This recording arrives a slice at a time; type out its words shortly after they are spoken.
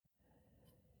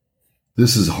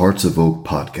This is Hearts of Oak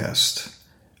podcast.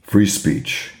 Free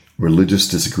speech, religious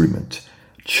disagreement,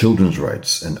 children's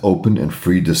rights, and open and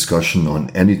free discussion on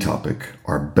any topic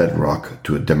are bedrock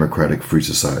to a democratic free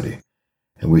society,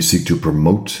 and we seek to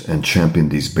promote and champion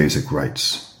these basic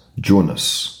rights. Join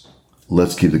us.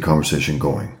 Let's keep the conversation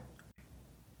going.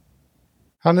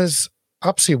 And it's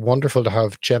absolutely wonderful to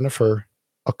have Jennifer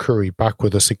Arcuri back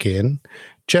with us again.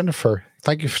 Jennifer,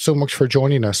 thank you so much for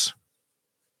joining us.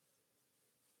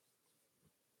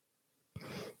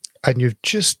 And you've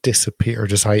just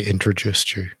disappeared as I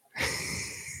introduced you.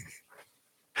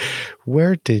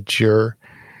 Where did your...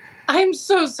 I'm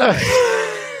so sorry.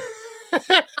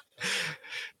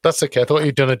 That's okay. I thought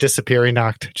you'd done a disappearing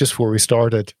act just before we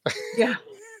started. Yeah.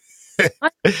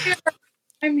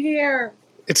 I'm here.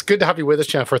 It's good to have you with us,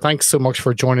 Jennifer. Thanks so much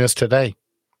for joining us today.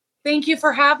 Thank you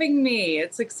for having me.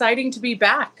 It's exciting to be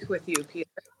back with you, Peter.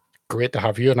 Great to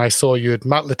have you. And I saw you had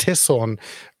Matt Letice on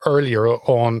earlier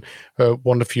on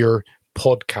one of your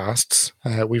podcasts.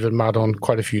 We've had Matt on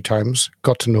quite a few times,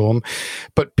 got to know him.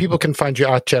 But people can find you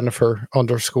at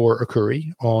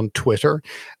Jennifer_Arcuri on Twitter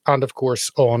and, of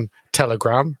course, on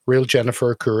Telegram, Real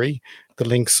Jennifer Arcuri. The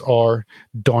links are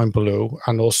down below,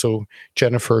 and also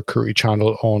Jennifer Arcuri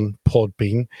channel on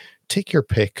Podbean. Take your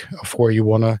pick of where you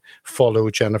want to follow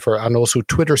Jennifer, and also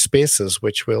Twitter Spaces,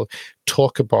 which we'll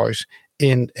talk about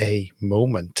in a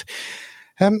moment.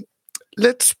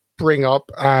 Let's bring up,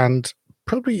 and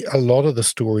probably a lot of the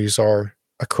stories are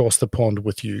across the pond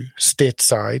with you,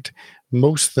 stateside.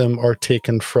 Most of them are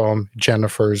taken from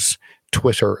Jennifer's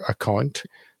Twitter account.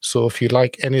 So if you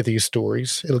like any of these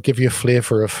stories, it'll give you a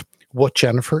flavour of what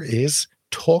Jennifer is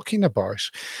talking about.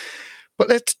 But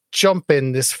let's jump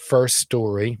in this first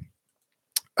story.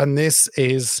 And this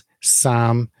is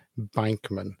Sam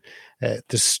Bankman,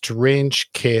 the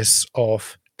strange case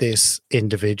of this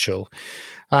individual.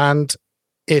 And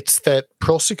it's that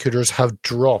prosecutors have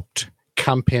dropped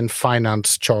campaign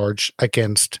finance charge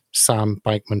against Sam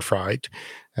Bankman-Fried.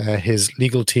 His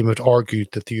legal team had argued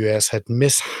that the US had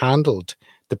mishandled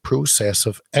the process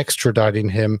of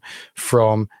extraditing him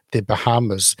from the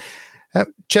Bahamas.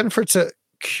 Jennifer, it's a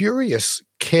curious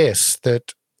case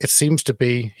that it seems to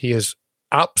be he is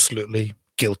absolutely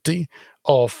guilty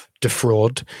of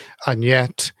defraud, and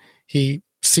yet he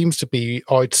seems to be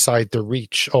outside the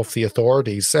reach of the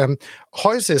authorities.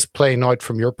 How is this playing out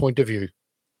from your point of view?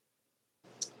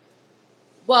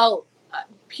 Well,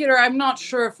 Peter, I'm not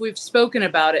sure if we've spoken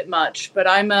about it much, but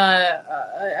I'm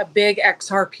a big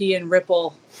XRP and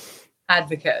Ripple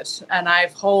advocate, and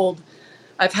I've held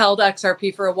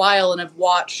XRP for a while, and have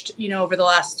watched, over the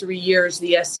last 3 years,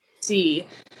 the SEC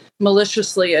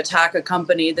maliciously attack a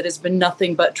company that has been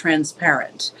nothing but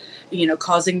transparent,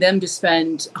 causing them to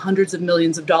spend hundreds of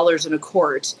millions of dollars in a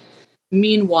court.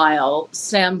 Meanwhile,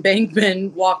 Sam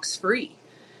Bankman walks free.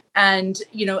 And,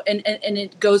 and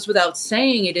it goes without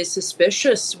saying, it is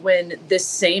suspicious when this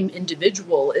same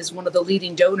individual is one of the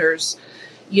leading donors,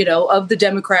 of the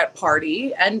Democrat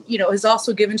Party, and, has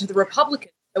also given to the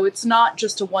Republicans. So it's not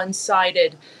just a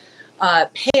one-sided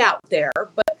payout there,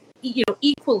 but,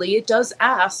 equally it does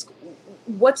ask,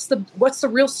 what's the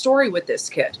real story with this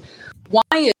kid? Why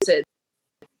is it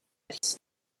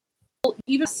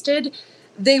even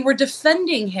they were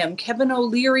defending him, Kevin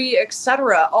O'Leary,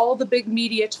 etc., all the big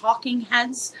media talking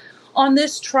heads on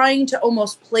this, trying to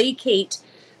almost placate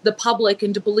the public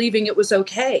into believing it was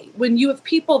okay. When you have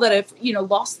people that have,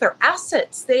 lost their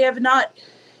assets, they have not,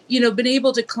 been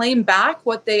able to claim back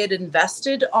what they had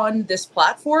invested on this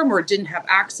platform, or didn't have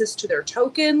access to their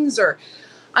tokens, or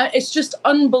it's just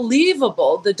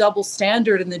unbelievable, the double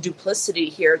standard and the duplicity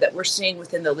here that we're seeing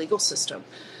within the legal system.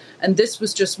 And this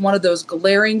was just one of those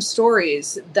glaring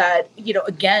stories that,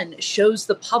 again, shows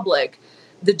the public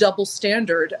the double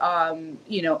standard,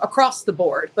 across the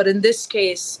board. But in this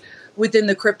case, within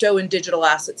the crypto and digital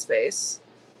asset space.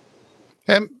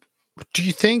 Do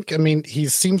you think, he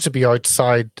seems to be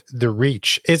outside the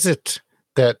reach. Is it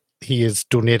that he has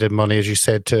donated money, as you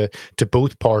said, to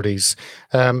both parties?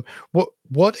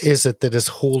 What is it that is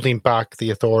holding back the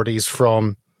authorities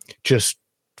from just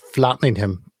flattening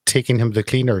him, taking him to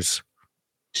cleaners?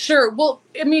 Sure. Well,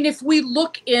 if we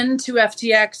look into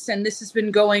FTX, and this has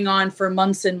been going on for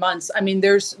months and months,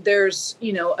 there's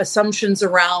assumptions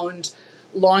around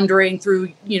laundering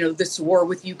through, this war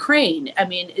with Ukraine.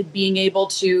 Being able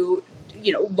to,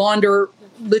 launder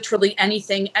literally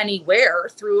anything, anywhere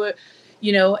through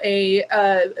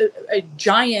a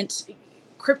giant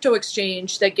crypto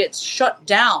exchange that gets shut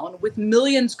down with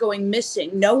millions going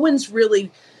missing. No one's really,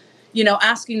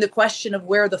 asking the question of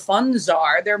where the funds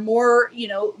are. They're more,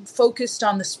 focused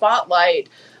on the spotlight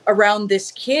around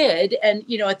this kid. And,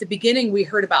 at the beginning, we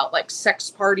heard about like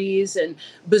sex parties and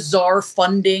bizarre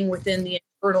funding within the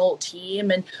internal team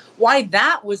and why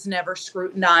that was never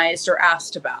scrutinized or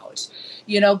asked about,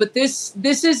 but this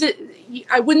is,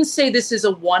 I wouldn't say this is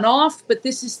a one-off, but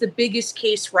this is the biggest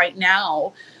case right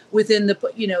now within the,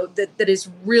 that is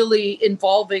really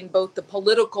involving both the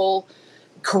political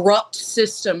corrupt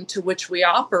system to which we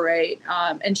operate,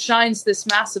 and shines this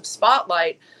massive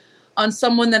spotlight on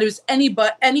someone that is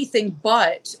anything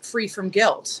but free from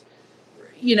guilt.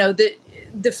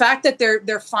 The fact that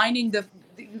they're finding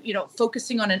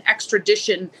focusing on an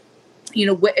extradition,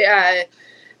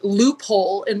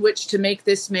 loophole in which to make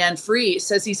this man free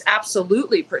says he's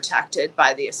absolutely protected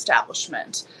by the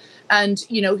establishment. And,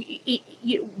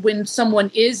 when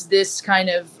someone is this kind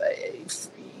of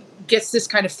gets this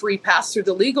kind of free pass through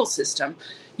the legal system,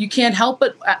 you can't help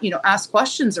but, ask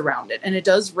questions around it. And it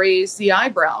does raise the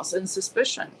eyebrows and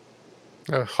suspicion.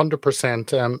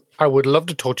 100%. I would love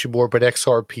to talk to you more about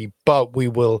XRP, but we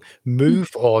will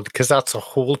move on because that's a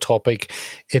whole topic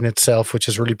in itself, which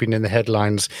has really been in the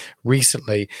headlines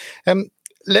recently.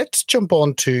 Let's jump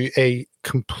on to a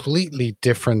completely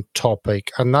different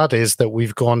topic, and that is that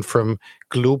we've gone from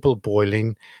global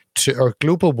warming to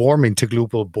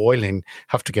global boiling.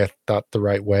 Have to get that the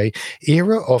right way.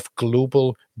 Era of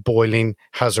global boiling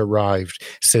has arrived,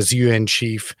 says UN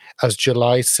chief, as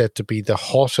July is set to be the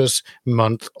hottest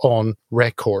month on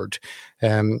record.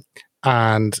 And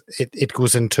it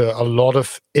goes into a lot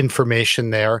of information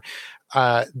there.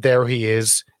 There he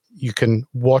is. You can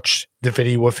watch the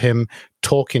video of him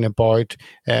talking about,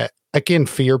 again,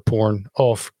 fear porn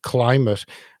of climate.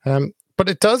 But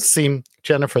it does seem,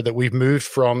 Jennifer, that we've moved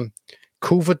from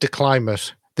COVID to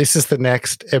climate. This is the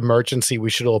next emergency we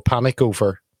should all panic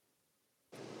over.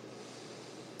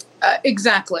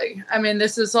 Exactly. I mean,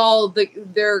 this is all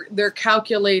their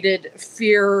calculated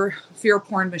fear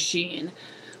porn machine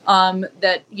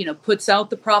that puts out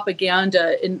the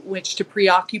propaganda in which to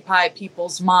preoccupy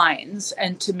people's minds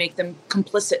and to make them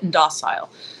complicit and docile.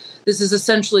 This is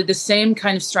essentially the same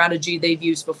kind of strategy they've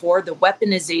used before: the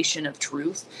weaponization of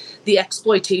truth, the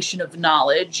exploitation of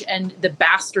knowledge, and the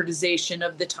bastardization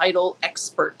of the title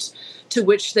expert, to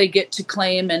which they get to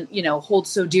claim and hold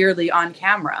so dearly on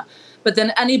camera. But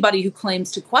then anybody who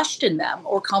claims to question them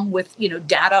or come with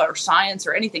data or science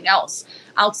or anything else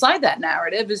outside that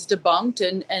narrative is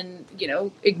debunked and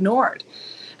ignored.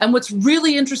 And what's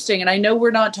really interesting, and I know we're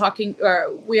not talking,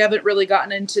 we haven't really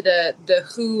gotten into the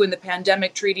WHO and the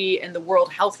pandemic treaty and the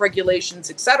World Health regulations,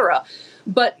 et cetera.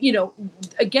 But,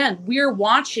 again, we're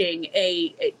watching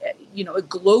a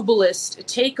globalist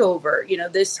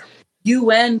takeover, this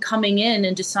UN coming in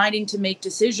and deciding to make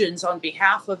decisions on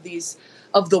behalf of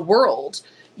the world,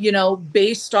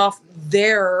 based off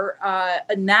their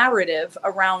narrative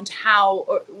around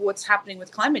what's happening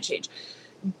with climate change.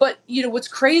 But, what's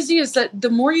crazy is that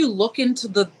the more you look into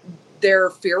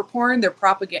their fear porn, their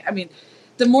propaganda, I mean,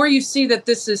 the more you see that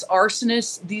this is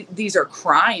arsonists, these are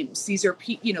crimes. These are,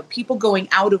 people going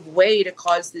out of way to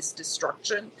cause this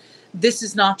destruction. This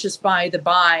is not just by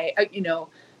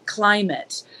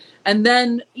climate. And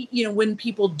then, when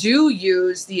people do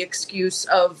use the excuse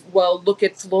of, well, look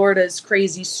at Florida's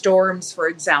crazy storms, for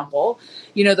example,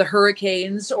 the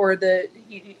hurricanes or the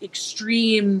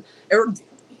extreme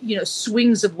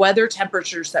swings of weather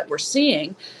temperatures that we're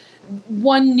seeing,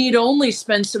 one need only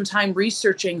spend some time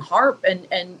researching HAARP and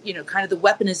kind of the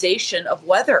weaponization of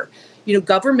weather.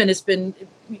 Government has been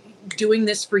doing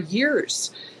this for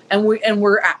years, and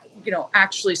we're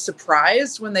actually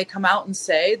surprised when they come out and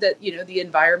say that the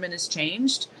environment has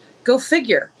changed. Go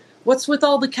figure. What's with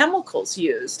all the chemicals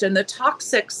used and the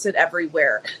toxics that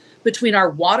everywhere between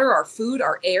our water, our food,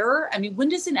 our air? I mean, when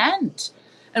does it end?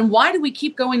 And why do we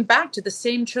keep going back to the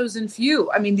same chosen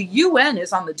few? I mean, the UN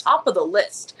is on the top of the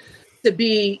list to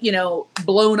be,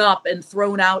 blown up and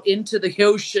thrown out into the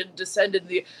ocean,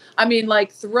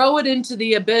 throw it into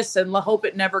the abyss and hope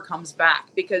it never comes back.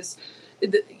 Because,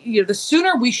 the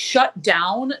sooner we shut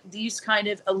down these kind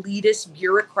of elitist,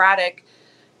 bureaucratic,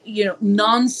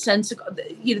 nonsensical,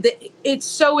 it's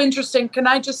so interesting. Can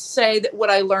I just say that what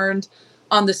I learned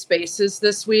on the spaces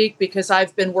this week, because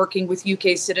I've been working with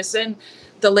UK Citizen,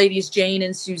 the ladies Jane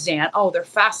and Suzanne. Oh, they're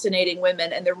fascinating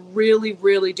women, and they're really,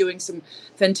 really doing some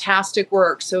fantastic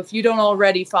work. So if you don't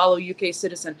already follow UK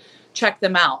Citizen, check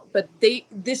them out. But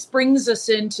this brings us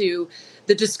into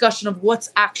the discussion of what's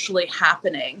actually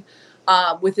happening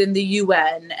within the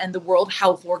UN and the World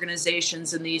Health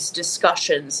Organizations in these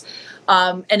discussions.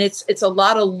 And it's a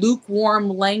lot of lukewarm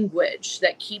language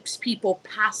that keeps people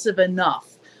passive enough,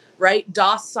 right?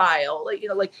 Docile,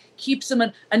 keeps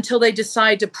them until they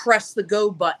decide to press the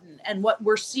go button And what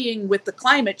we're seeing with the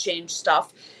climate change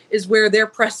stuff is where they're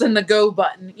pressing the go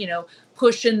button,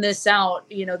 pushing this out.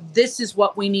 This is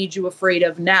what we need you afraid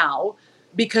of now,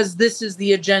 because this is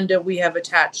the agenda we have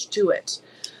attached to it.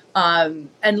 And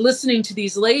listening to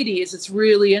these ladies, it's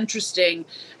really interesting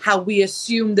how we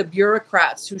assume the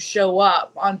bureaucrats who show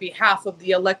up on behalf of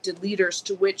the elected leaders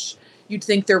to which you'd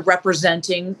think they're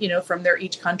representing, from their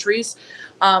each countries,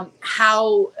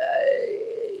 how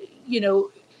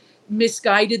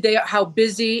misguided they are, how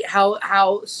busy,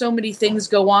 how so many things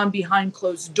go on behind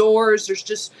closed doors. There's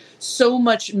just so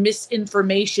much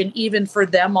misinformation, even for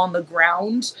them on the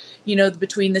ground,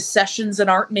 between the sessions that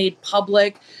aren't made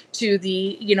public to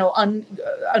the,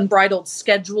 unbridled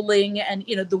scheduling and,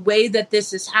 the way that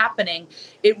this is happening.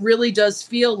 It really does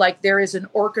feel like there is an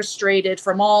orchestrated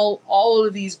from all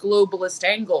of these globalist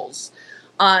angles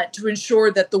to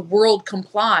ensure that the world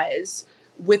complies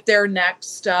with their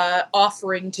next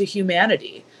offering to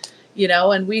humanity,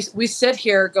 and we sit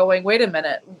here going, wait a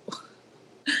minute,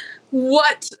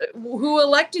 who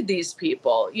elected these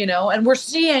people, and we're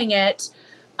seeing it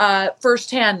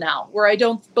firsthand now, where I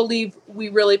don't believe we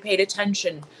really paid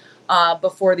attention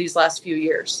before these last few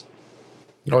years.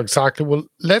 Oh, exactly. Well,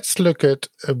 let's look at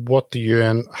what the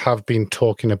UN have been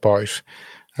talking about.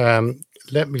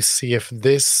 Let me see if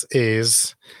this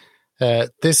is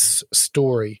this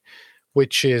story,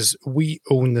 which is "We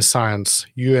Own the Science."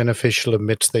 UN official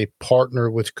admits they partner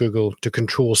with Google to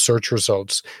control search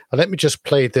results. And let me just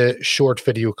play the short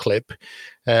video clip,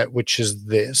 which is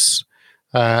this.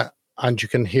 And you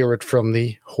can hear it from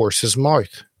the horse's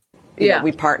mouth. Yeah.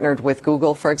 We partnered with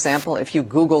Google, for example. If you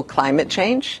Google climate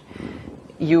change,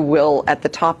 you will, at the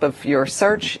top of your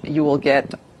search, you will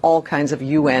get all kinds of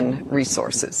UN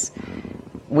resources.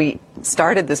 We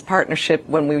started this partnership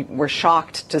when we were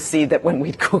shocked to see that when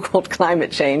we Googled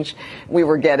climate change, we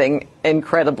were getting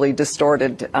incredibly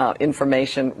distorted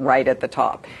information right at the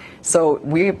top. So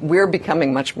we're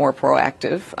becoming much more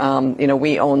proactive.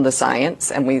 We own the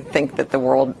science, and we think that the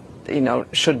world,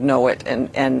 should know it,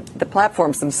 and the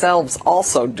platforms themselves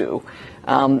also do.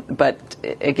 But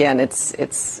again, it's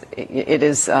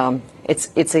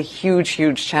a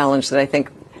huge challenge that I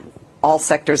think all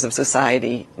sectors of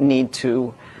society need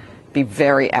to be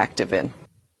very active in.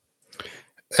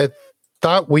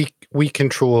 That we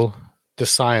control the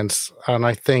science, and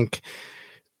I think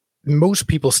most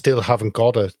people still haven't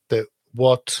got it, that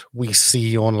what we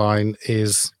see online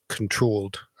is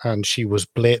controlled. And she was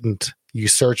blatant. You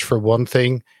search for one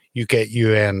thing, you get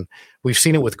UN. We've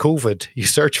seen it with COVID. You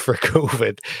search for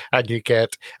COVID and you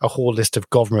get a whole list of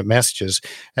government messages.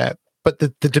 But the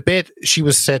debate, she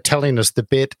was telling us, the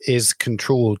debate is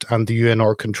controlled, and the UN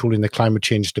are controlling the climate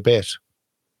change debate.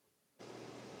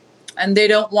 And they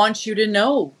don't want you to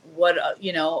know what,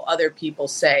 other people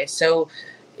say. So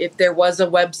if there was a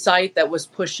website that was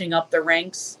pushing up the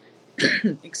ranks,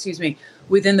 excuse me,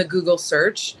 within the Google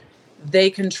search, they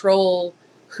control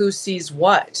who sees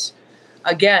what.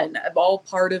 Again, all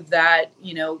part of that,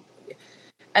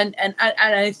 And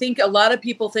I think a lot of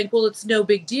people think, well, it's no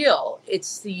big deal.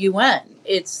 It's the UN,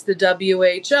 it's the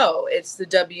WHO, it's the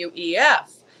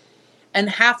WEF. And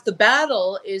half the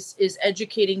battle is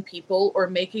educating people, or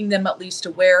making them at least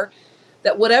aware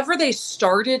that whatever they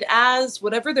started as,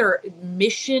 whatever their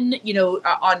mission,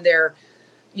 on their,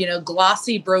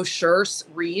 glossy brochures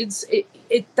reads,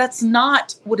 that's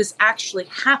not what is actually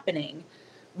happening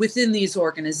within these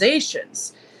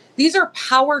organizations. These are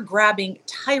power-grabbing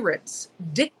tyrants,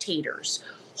 dictators,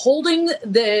 holding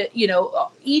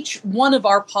each one of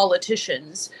our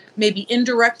politicians, maybe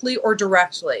indirectly or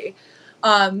directly,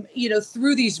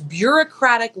 through these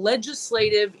bureaucratic,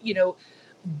 legislative,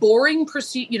 boring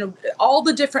all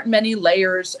the different many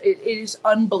layers. It is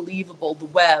unbelievable, the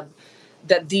web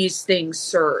that these things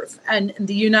serve. And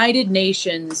the United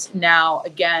Nations now,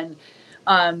 again,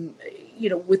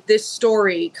 with this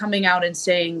story coming out and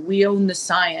saying we own the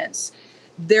science,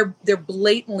 they're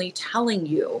blatantly telling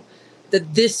you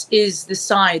that this is the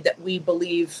side that we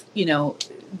believe,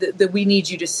 that we need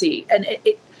you to see. And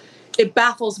it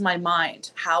baffles my mind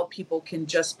how people can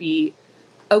just be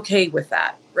okay with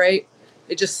that, right?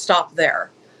 They just stop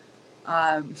there.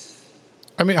 How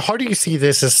do you see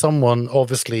this as someone,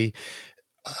 obviously,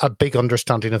 a big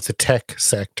understanding of the tech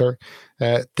sector?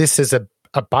 This is a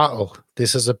battle.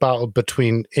 This is a battle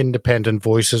between independent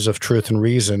voices of truth and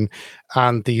reason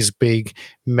and these big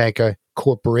mega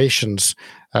corporations.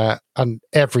 And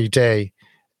every day,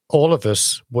 all of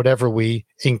us, whatever we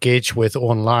engage with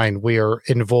online, we are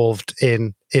involved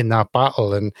in that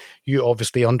battle. And you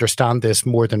obviously understand this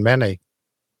more than many.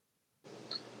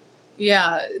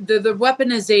 Yeah, the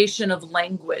weaponization of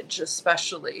language,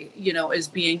 especially, is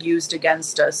being used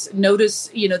against us.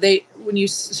 Notice, when you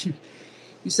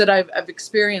said I've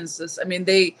experienced this. I mean,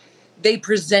 they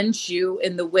present you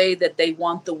in the way that they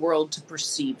want the world to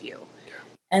perceive you,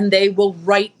 and they will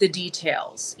write the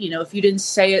details. If you didn't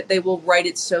say it, they will write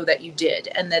it so that you did,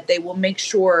 and that they will make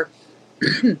sure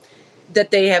that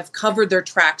they have covered their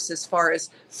tracks as far as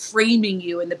framing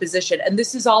you in the position. And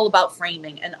this is all about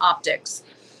framing and optics.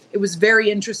 It was very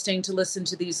interesting to listen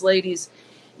to these ladies,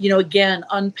 again,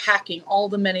 unpacking all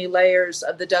the many layers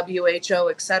of the WHO,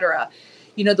 et cetera.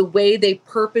 The way they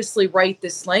purposely write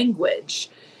this language,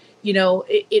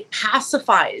 it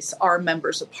pacifies our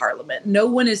members of parliament. No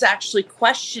one is actually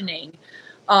questioning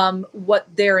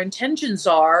what their intentions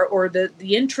are, or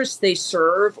the interests they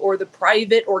serve, or the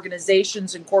private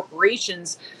organizations and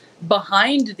corporations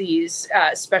behind these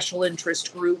special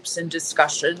interest groups and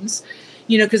discussions.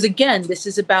 Because again, this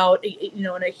is about,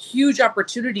 a huge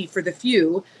opportunity for the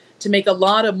few to make a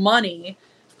lot of money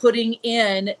putting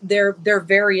in their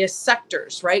various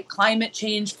sectors, right? Climate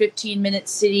change, 15-minute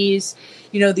cities,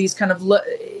 these kind of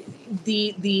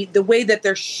the way that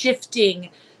they're shifting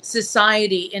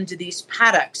society into these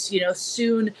paddocks.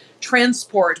 Soon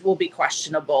transport will be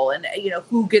questionable, and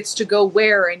who gets to go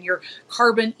where, and your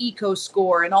carbon eco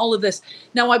score and all of this.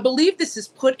 Now, I believe this is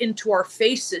put into our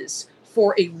faces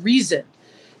for a reason.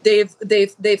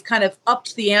 They've kind of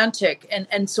upped the ante,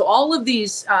 and so all of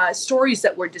these stories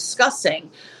that we're discussing,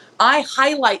 I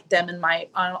highlight them in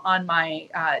on my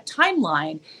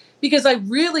timeline, because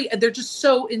they're just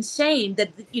so insane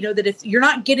that that if you're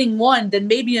not getting one, then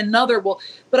maybe another will.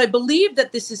 But I believe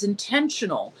that this is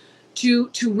intentional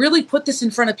to really put this in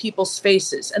front of people's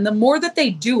faces, and the more that they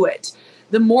do it,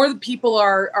 the more the people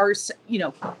are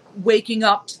waking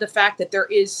up to the fact that there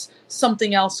is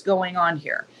something else going on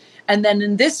here. And then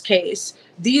in this case,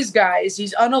 these guys,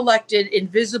 these unelected,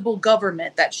 invisible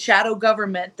government, that shadow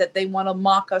government that they want to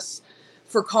mock us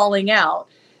for calling out,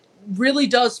 really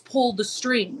does pull the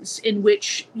strings in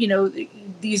which,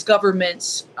 these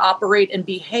governments operate and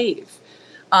behave.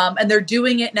 And they're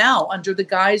doing it now under the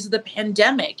guise of the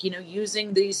pandemic,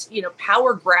 using these,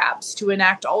 power grabs to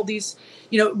enact all these,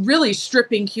 really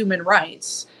stripping human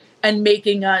rights and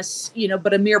making us,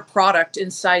 but a mere product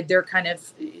inside their kind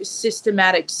of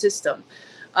systematic system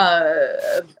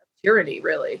of tyranny,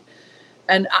 really.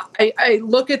 And I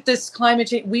look at this climate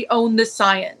change. We own the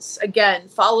science. Again,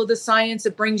 follow the science.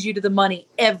 It brings you to the money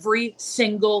every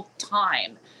single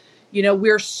time.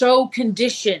 We're so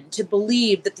conditioned to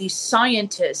believe that these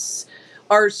scientists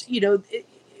are,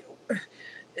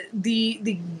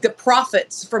 the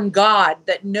prophets from God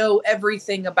that know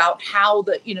everything about how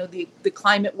the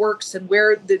climate works, and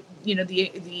where the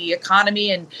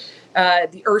economy and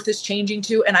the earth is changing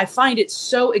to. And I find it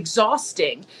so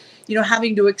exhausting,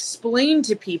 having to explain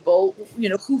to people,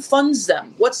 who funds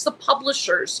them, what's the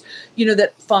publishers,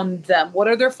 that fund them, what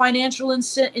are their financial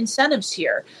incentives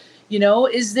here.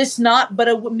 Is this not but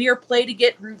a mere play to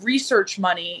get research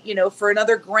money, for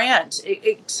another grant,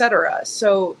 et cetera.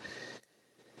 So.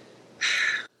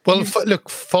 Well, look,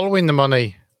 following the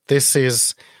money, this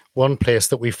is one place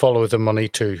that we follow the money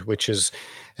to, which is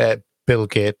Bill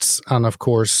Gates, and of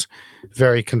course,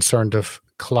 very concerned of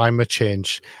climate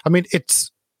change. I mean,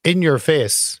 it's in your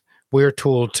face. We're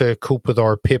told to cope with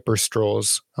our paper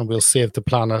straws and we'll save the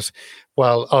planet,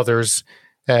 while others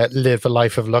live a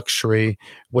life of luxury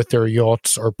with their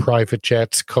yachts or private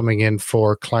jets coming in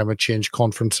for climate change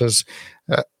conferences.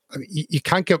 You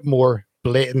can't get more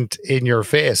blatant in your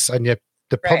face, and yet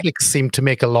the public seem to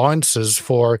make allowances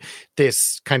for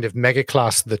this kind of mega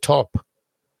class at the top.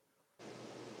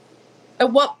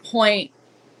 At what point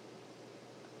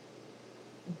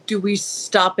do we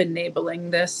stop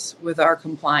enabling this with our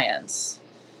compliance?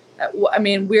 I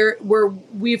mean,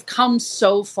 we've come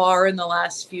so far in the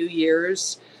last few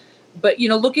years, but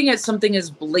looking at something as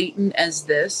blatant as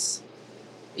this,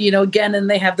 again, and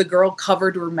they have the girl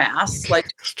covered her mask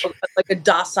like a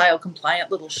docile,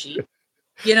 compliant little sheep.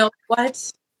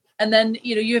 What? And then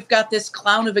you've got this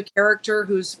clown of a character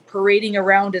who's parading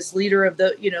around as leader of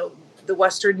the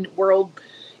Western world,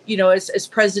 as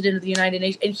president of the United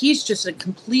Nations, and he's just a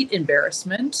complete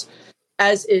embarrassment,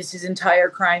 as is his entire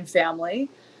crime family.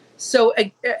 So,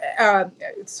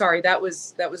 sorry, that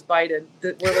was Biden.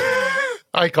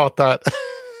 I got that.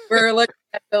 We're looking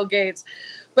at Bill Gates,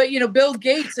 but Bill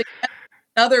Gates,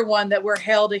 another one that we're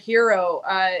hailed a hero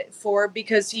for,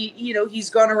 because he's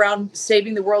gone around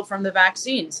saving the world from the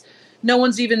vaccines. No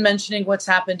one's even mentioning what's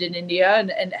happened in India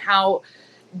and how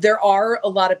there are a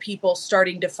lot of people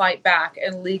starting to fight back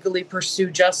and legally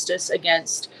pursue justice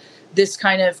against this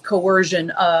kind of coercion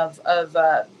of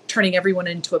turning everyone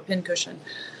into a pincushion.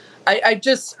 I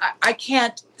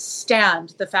can't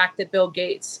stand the fact that Bill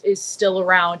Gates is still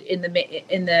around in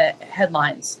the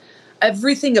headlines.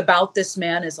 Everything about this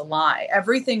man is a lie.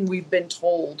 Everything we've been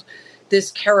told,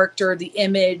 this character, the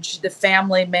image, the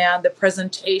family man, the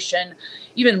presentation,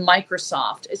 even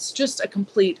Microsoft, it's just a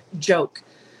complete joke.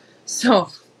 So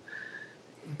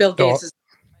Bill Gates is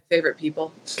my favorite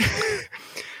people.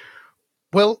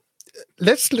 Well,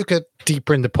 let's look at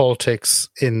deeper into politics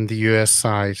in the US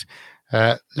side.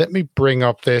 Let me bring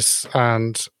up this,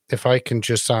 and if I can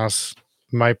just ask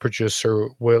my producer,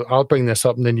 I'll bring this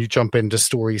up and then you jump into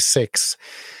story 6.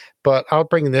 But I'll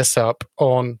bring this up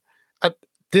on,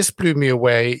 this blew me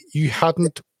away. You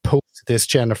hadn't posted this,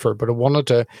 Jennifer, but I wanted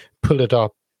to pull it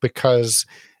up because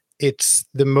it's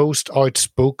the most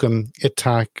outspoken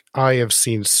attack I have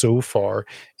seen so far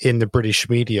in the British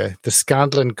media. The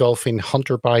scandal engulfing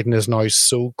Hunter Biden is now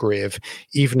so grave,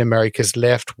 even America's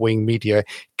left-wing media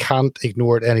can't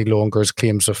ignore it any longer as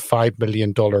claims of $5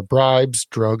 million bribes,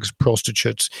 drugs,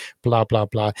 prostitutes, blah, blah,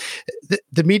 blah.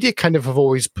 The media kind of have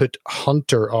always put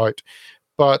Hunter out,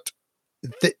 but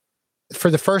for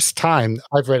the first time,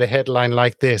 I've read a headline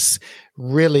like this,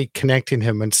 really connecting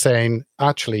him and saying,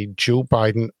 actually, Joe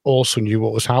Biden also knew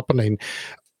what was happening.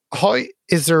 How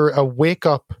is there a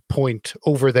wake-up point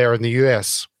over there in the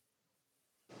US?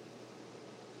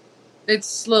 It's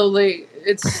slowly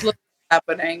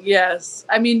happening. Yes.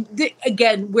 I mean,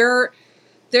 again,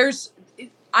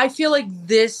 I feel like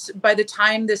this, by the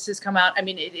time this has come out, I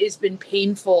mean, it has been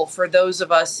painful for those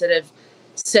of us that have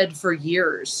said for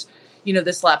years,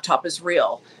 this laptop is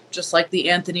real, just like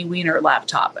the Anthony Weiner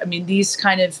laptop. I mean, these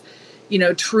kind of,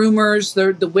 trumors,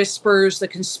 the whispers, the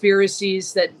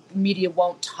conspiracies that media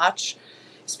won't touch.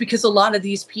 It's because a lot of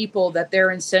these people that they're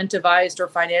incentivized or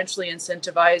financially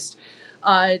incentivized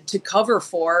to cover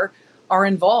for are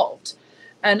involved.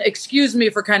 And excuse me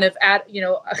for kind of I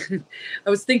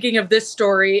was thinking of this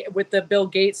story with the Bill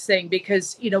Gates thing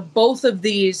because, both of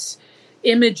these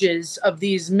images of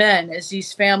these men as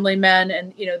these family men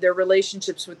and, their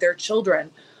relationships with their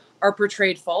children are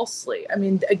portrayed falsely. I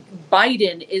mean,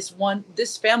 Biden is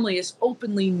this family is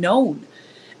openly known,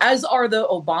 as are the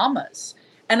Obamas.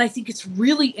 And I think it's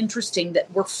really interesting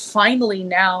that we're finally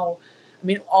now,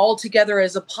 all together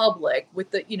as a public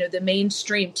with the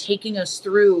mainstream taking us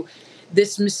through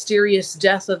this mysterious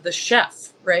death of the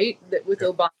chef, right? With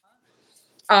Obama.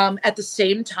 At the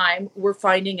same time, we're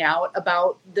finding out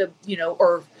about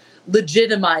or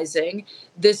legitimizing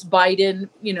this Biden,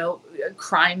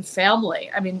 crime family.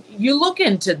 I mean, you look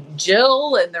into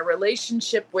Jill and their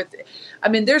relationship with,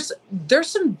 there's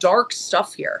some dark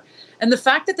stuff here. And the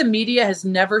fact that the media has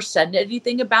never said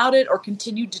anything about it or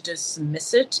continued to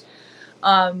dismiss it,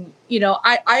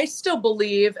 I still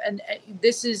believe, and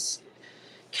this is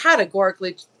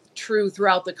categorically true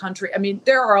throughout the country. I mean,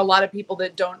 there are a lot of people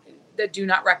that do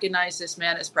not recognize this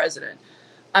man as president.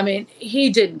 I mean, he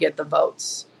didn't get the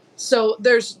votes. So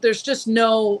there's just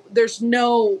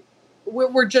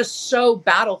we're just so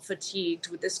battle fatigued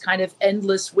with this kind of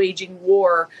endless waging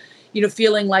war,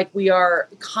 feeling like we are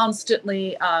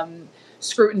constantly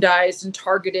scrutinized and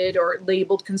targeted or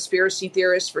labeled conspiracy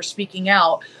theorists for speaking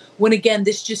out. When again,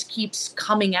 this just keeps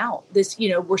coming out. This,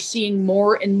 we're seeing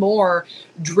more and more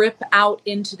drip out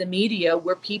into the media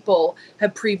where people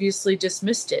have previously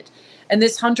dismissed it. And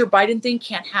this Hunter Biden thing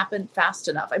can't happen fast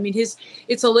enough. I mean,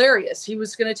 it's hilarious. He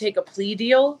was going to take a plea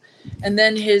deal, and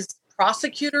then his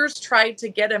prosecutors tried to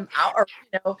get him out,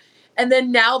 and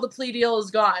then now the plea deal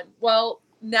is gone. Well,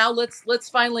 now let's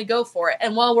finally go for it.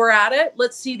 And while we're at it,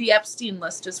 let's see the Epstein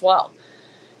list as well.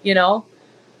 We'll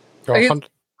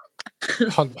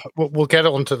get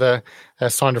onto the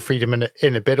Sound of Freedom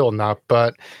in a bit on that,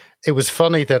 but it was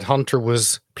funny that Hunter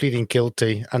was pleading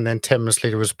guilty and then 10 minutes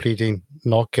later was pleading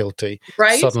not guilty.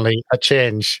 Right? Suddenly a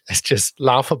change. It's just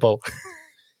laughable.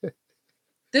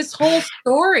 This whole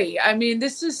story,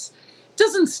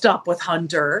 doesn't stop with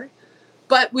Hunter,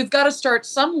 but we've got to start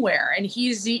somewhere. And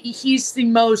he's the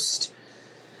most,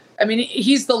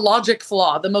 he's the logic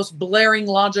flaw, the most blaring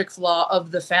logic flaw of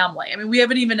the family. I mean, we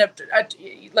haven't even,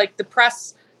 the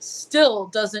press still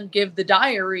doesn't give the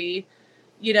diary,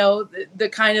 the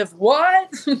kind of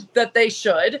what that they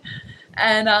should.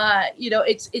 And,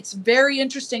 it's very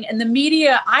interesting. And the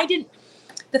media,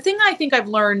 the thing I think I've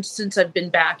learned since I've been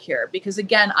back here, because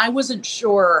again, I wasn't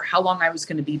sure how long I was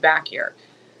going to be back here.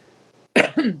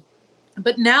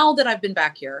 But now that I've been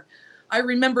back here, I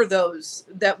remember those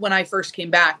that when I first came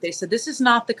back, they said, this is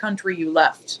not the country you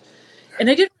left. And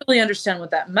I didn't really understand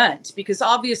what that meant, because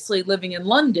obviously living in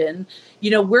London,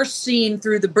 we're seeing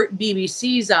through the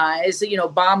BBC's eyes that,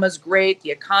 Obama's great,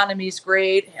 the economy's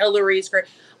great, Hillary's great.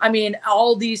 I mean,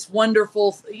 all these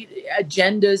wonderful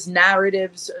agendas,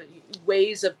 narratives,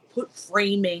 ways of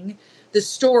framing the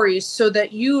stories so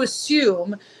that you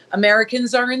assume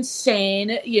Americans are insane,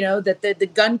 that the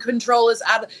gun control is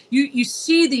out. You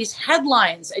see these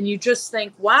headlines and you just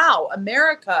think, wow,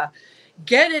 America,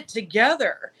 get it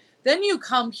together. Then you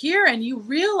come here and you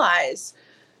realize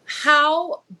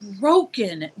how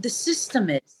broken the system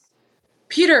is.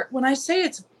 Peter, when I say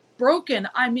it's broken,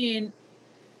 I mean,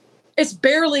 it's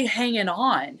barely hanging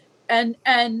on. And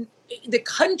the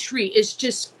country is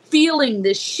just feeling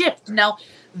this shift. Now,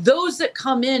 those that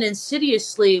come in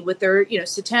insidiously with their,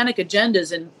 satanic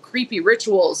agendas and creepy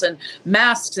rituals and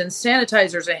masks and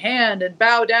sanitizers a hand and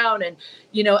bow down and,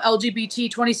 LGBT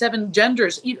 27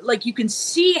 genders, you can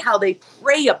see how they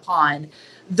prey upon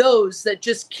those that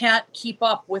just can't keep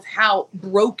up with how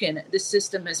broken the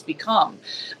system has become.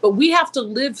 But we have to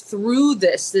live through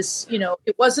this,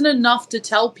 it wasn't enough to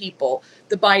tell people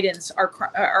the Bidens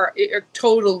are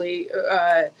totally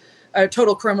a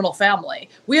total criminal family.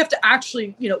 We have to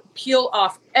actually, peel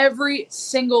off every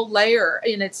single layer.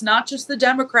 And it's not just the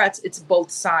Democrats, it's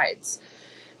both sides.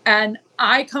 And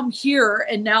I come here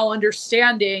and now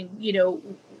understanding,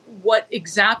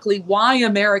 why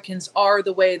Americans are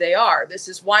the way they are. This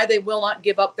is why they will not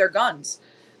give up their guns.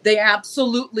 They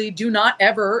absolutely do not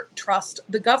ever trust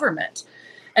the government.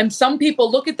 And some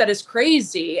people look at that as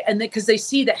crazy, and because they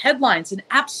see the headlines, and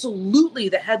absolutely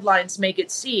the headlines make it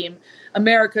seem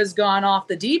America's gone off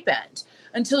the deep end,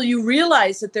 until you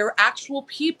realize that there are actual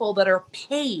people that are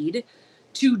paid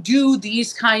to do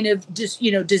these kind of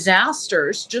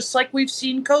disasters, just like we've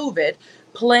seen COVID,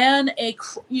 plan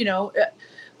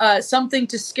something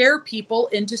to scare people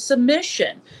into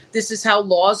submission. This is how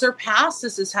laws are passed.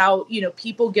 This is how,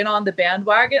 people get on the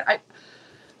bandwagon.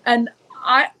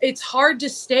 It's hard to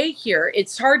stay here.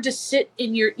 It's hard to sit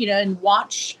in your, and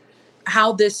watch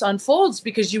how this unfolds,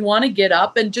 because you want to get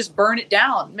up and just burn it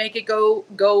down, make it go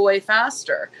away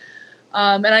faster.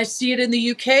 And I see it in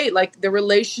the UK, like the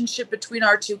relationship between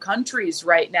our two countries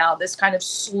right now, this kind of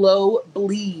slow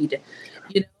bleed,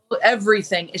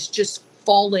 everything is just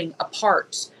falling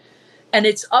apart. And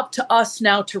it's up to us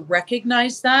now to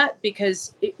recognize that,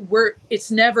 because it's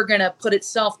never going to put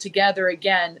itself together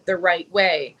again the right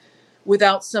way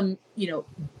without some,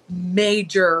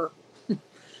 major,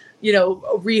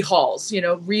 rehauls,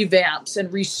 revamps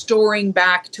and restoring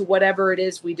back to whatever it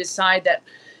is we decide that,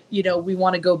 we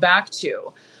want to go back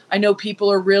to. I know people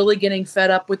are really getting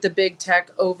fed up with the big tech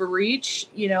overreach,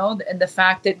 and the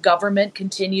fact that government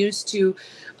continues to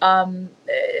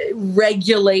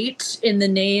regulate in the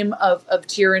name of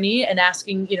tyranny and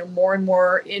asking, more and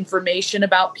more information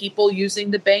about people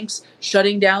using the banks,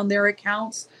 shutting down their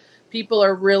accounts. People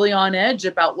are really on edge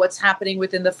about what's happening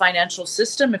within the financial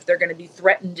system if they're going to be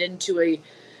threatened into a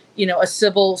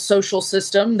civil social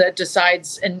system that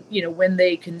decides when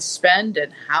they can spend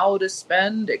and how to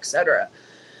spend, et cetera.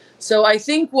 So I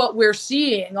think what we're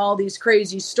seeing, all these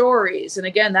crazy stories, and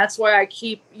again, that's why I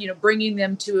keep, bringing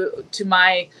them to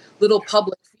my little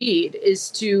public feed, is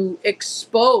to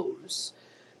expose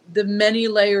the many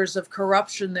layers of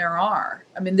corruption there are.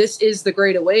 I mean, this is the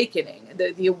Great Awakening,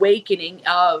 the awakening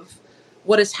of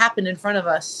what has happened in front of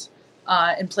us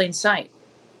in plain sight.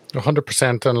 100%.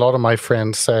 And a lot of my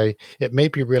friends say it may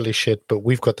be really shit, but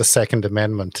we've got the Second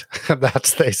Amendment.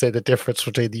 That's, they say, the difference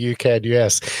between the UK and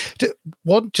US.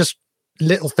 One just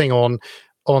little thing on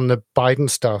the Biden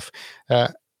stuff.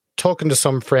 Talking to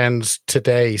some friends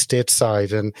today,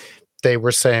 stateside, and they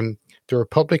were saying the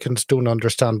Republicans don't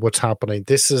understand what's happening.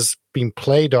 This has been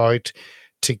played out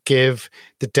to give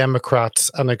the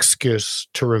Democrats an excuse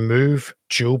to remove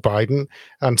Joe Biden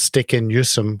and stick in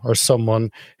Newsom or someone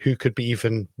who could be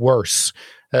even worse.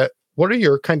 What are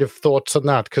your kind of thoughts on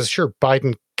that? Because sure,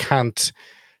 Biden can't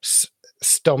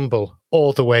stumble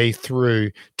all the way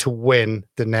through to win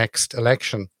the next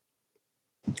election.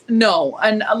 No.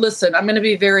 And listen, I'm going to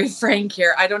be very frank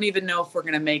here. I don't even know if we're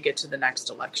going to make it to the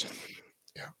next election.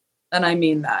 Yeah. And I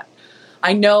mean that.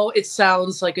 I know it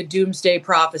sounds like a doomsday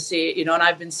prophecy, and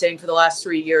I've been saying for the last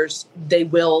 3 years, they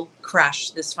will crash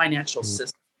this financial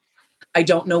system. I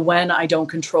don't know when, I don't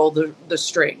control the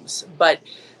strings, but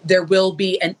there will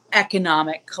be an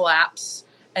economic collapse,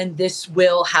 and this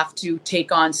will have to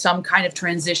take on some kind of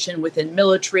transition within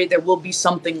military. There will be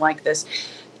something like this.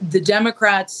 The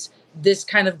Democrats, this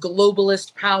kind of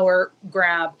globalist power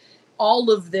grab,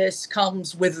 all of this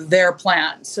comes with their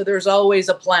plan. So there's always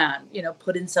a plan,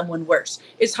 put in someone worse.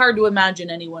 It's hard to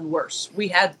imagine anyone worse. We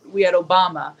had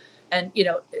Obama, and,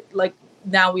 like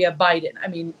now we have Biden. I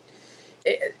mean,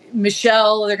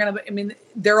 Michelle,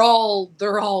 they're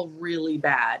all really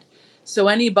bad. So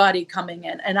anybody coming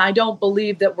in, and I don't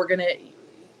believe that we're going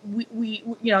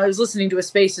to, I was listening to a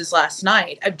Spaces last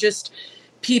night.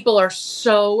 People are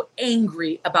so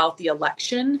angry about the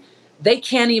election. They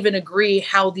can't even agree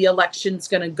how the election's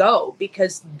going to go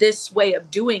because this way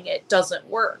of doing it doesn't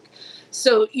work.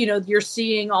 So, you're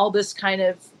seeing all this kind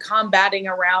of combating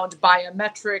around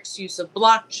biometrics, use of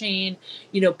blockchain,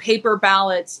 paper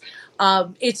ballots.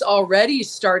 It's already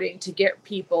starting to get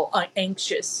people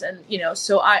anxious. And,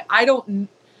 so I don't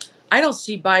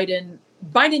see Biden.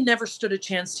 Biden never stood a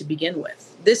chance to begin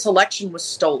with. This election was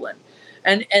stolen.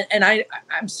 And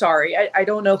I'm sorry, I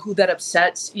don't know who that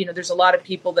upsets. There's a lot of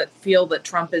people that feel that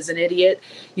Trump is an idiot.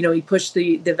 He pushed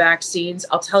the vaccines.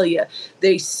 I'll tell you,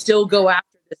 they still go after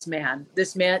this man.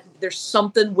 There's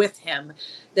something with him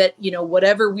that,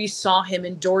 whatever we saw him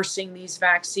endorsing these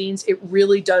vaccines, it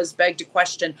really does beg to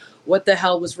question what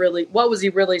was he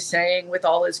really saying with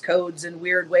all his codes and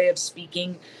weird way of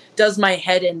speaking. Does my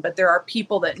head in, but there are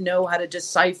people that know how to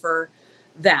decipher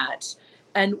that.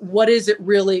 And what is it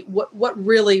really, what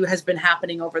really has been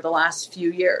happening over the last few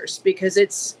years, because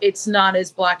it's not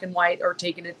as black and white or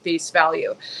taken at face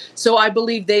value. So I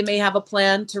believe they may have a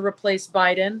plan to replace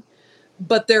Biden,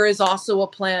 but there is also a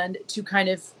plan to kind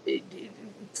of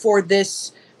for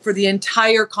the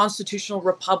entire constitutional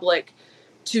republic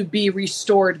to be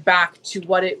restored back to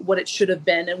what it should have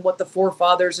been and what the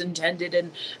forefathers intended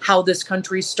and how this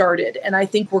country started. And I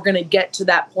think we're going to get to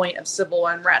that point of civil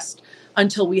unrest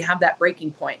until we have that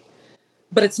breaking point.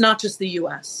 But it's not just the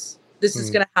U.S. This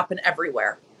is going to happen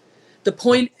everywhere. The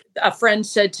point a friend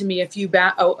said to me a few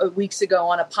weeks ago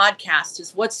on a podcast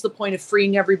is, what's the point of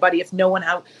freeing everybody if no one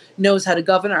knows how to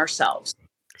govern ourselves?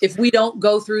 If we don't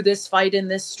go through this fight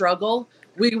and this struggle,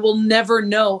 we will never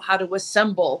know how to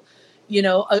assemble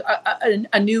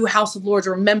a new House of Lords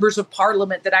or members of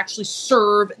Parliament that actually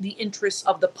serve the interests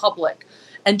of the public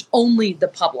and only the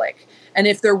public. And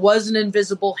if there was an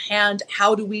invisible hand,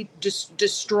 how do we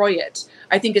destroy it?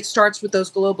 I think it starts with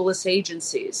those globalist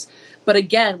agencies. But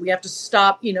again, we have to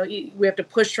stop, we have to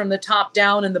push from the top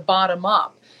down and the bottom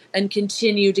up and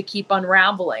continue to keep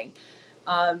unraveling.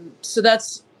 So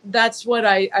that's what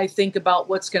I think about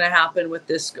what's going to happen with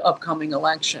this upcoming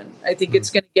election. I think it's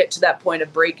going to get to that point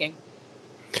of breaking.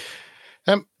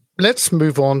 Let's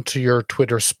move on to your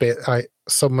Twitter space.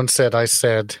 Someone said I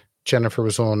said Jennifer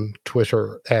was on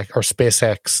Twitter or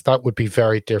SpaceX. That would be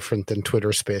very different than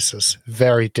Twitter Spaces.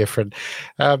 Very different.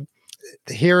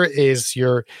 Here is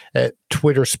your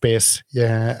Twitter space,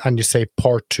 and you say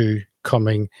part 2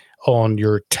 coming on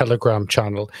your Telegram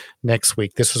channel next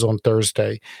week. This is on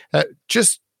Thursday.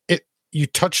 You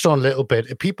touched on a little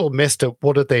bit. If people missed it,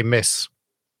 what did they miss?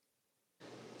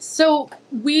 So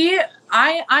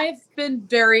I've been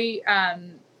very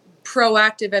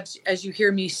proactive, as you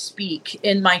hear me speak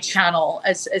in my channel,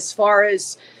 as far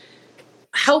as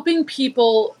helping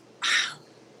people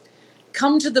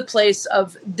come to the place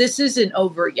of this isn't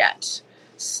over yet.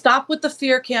 Stop with the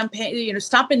fear campaign,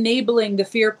 stop enabling the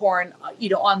fear porn,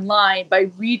 online by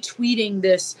retweeting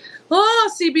this.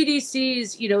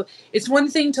 CBDCs, it's one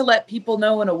thing to let people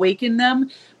know and awaken them,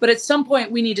 but at some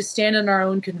point we need to stand in our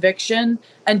own conviction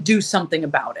and do something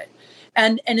about it.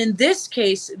 And in this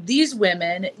case, these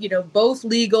women, both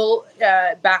legal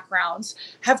backgrounds,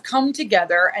 have come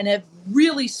together and have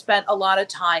really spent a lot of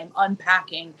time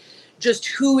unpacking just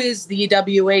who is the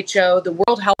WHO, the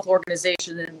World Health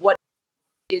Organization, and what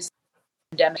is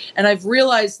the pandemic. And I've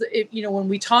realized that, when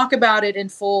we talk about it in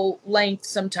full length,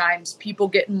 sometimes people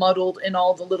get muddled in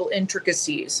all the little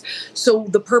intricacies. So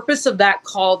the purpose of that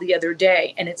call the other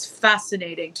day, and it's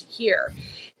fascinating to hear,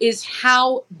 is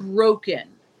how broken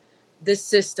this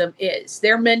system is.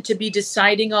 They're meant to be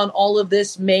deciding on all of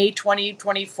this May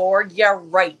 2024. Yeah,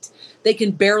 right. They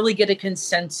can barely get a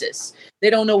consensus.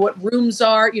 They don't know what rooms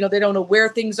are. They don't know where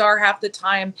things are half the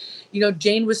time.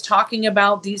 Jane was talking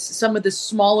about some of the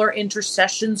smaller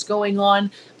intercessions going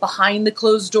on behind the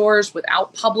closed doors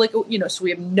without public, so we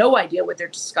have no idea what they're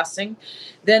discussing.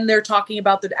 Then they're talking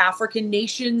about the African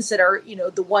nations that are,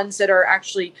 the ones that are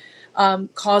actually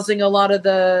causing a lot of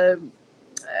the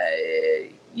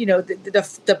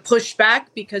pushback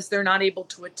because they're not able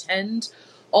to attend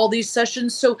all these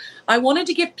sessions. So I wanted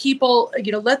to get people,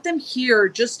 let them hear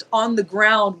just on the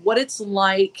ground what it's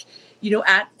like,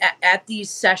 at these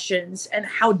sessions and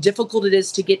how difficult it is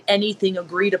to get anything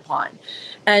agreed upon.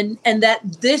 And that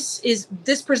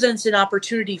this presents an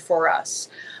opportunity for us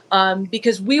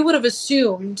because we would have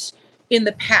assumed in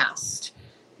the past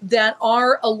that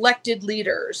our elected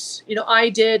leaders, I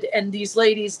did, and these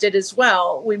ladies did as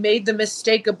well, we made the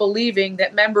mistake of believing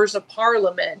that members of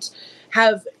parliament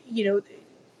have,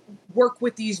 work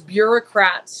with these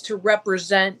bureaucrats to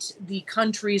represent the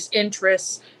country's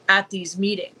interests at these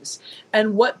meetings.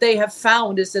 And what they have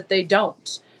found is that they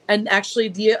don't. And actually,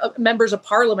 the members of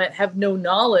parliament have no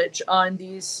knowledge on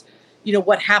these,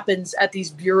 what happens at these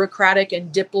bureaucratic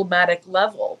and diplomatic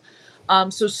level.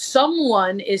 So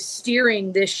someone is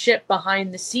steering this ship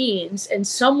behind the scenes, and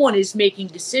someone is making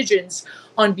decisions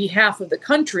on behalf of the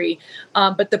country.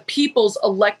 But the people's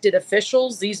elected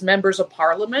officials, these members of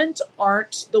parliament,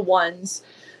 aren't the ones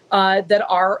that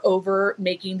are over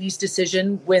making these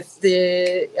decisions with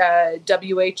the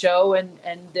WHO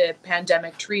and the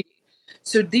pandemic treaty.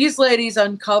 So these ladies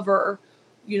uncover,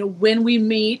 when we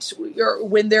meet or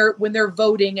when they're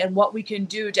voting, and what we can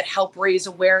do to help raise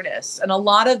awareness. And a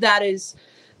lot of that is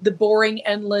the boring,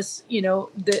 endless,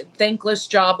 the thankless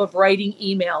job of writing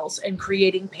emails and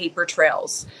creating paper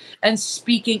trails and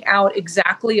speaking out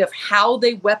exactly of how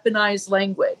they weaponize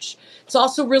language. It's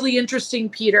also really interesting,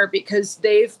 Peter, because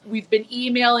we've been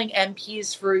emailing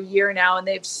MPs for a year now, and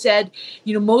they've said,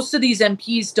 most of these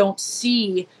MPs don't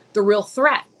see the real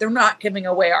threat. They're not giving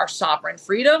away our sovereign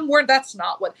freedom. That's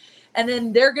not what. And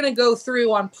then they're going to go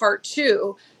through on part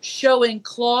 2, showing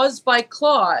clause by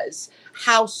clause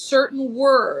how certain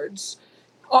words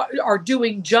are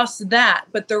doing just that,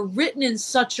 but they're written in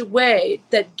such a way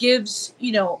that gives,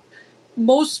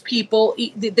 most people,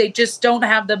 they just don't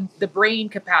have the brain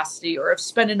capacity or have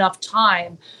spent enough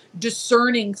time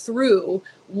discerning through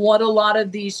what a lot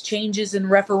of these changes in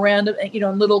referendum,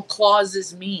 little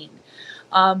clauses mean.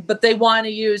 But they want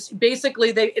to use, basically,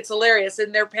 it's hilarious.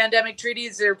 In their pandemic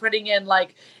treaties, they're putting in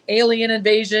like alien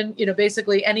invasion,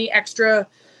 basically any extra,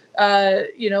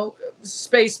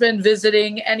 spacemen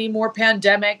visiting, any more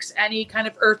pandemics, any kind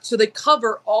of Earth. So they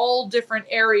cover all different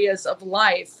areas of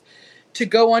life to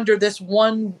go under this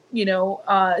one,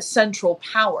 central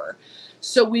power.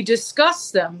 So we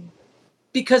discuss them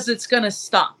because it's going to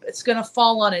stop. It's going to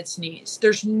fall on its knees.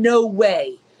 There's no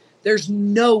way this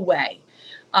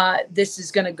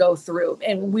is going to go through,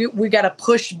 and we got to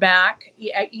push back.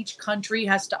 Each country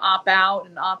has to opt out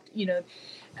and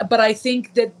but I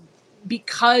think that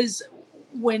because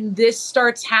when this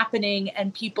starts happening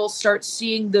and people start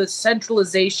seeing the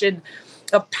centralization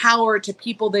of power to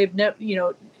people they've didn't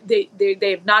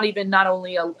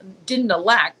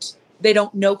elect, they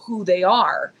don't know who they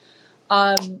are.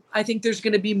 I think there's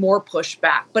going to be more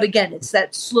pushback. But again, it's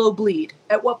that slow bleed.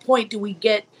 At what point do we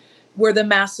get where the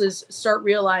masses start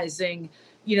realizing,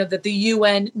 that the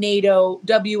UN, NATO,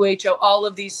 WHO, all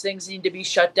of these things need to be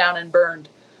shut down and burned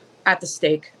at the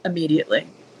stake immediately?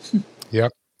 Yeah.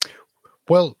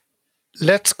 Well,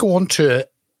 let's go on to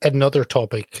another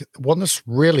topic. One that's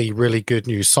really, really good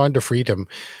news. Sound of Freedom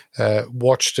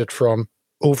watched it from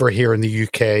over here in the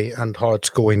UK and how it's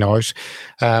going out.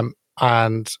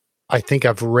 And I think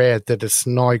I've read that it's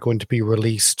now going to be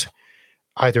released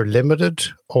either limited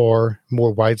or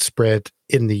more widespread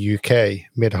in the UK,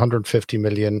 made 150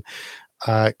 million,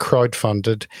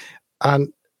 crowdfunded.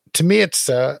 And to me, it's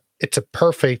a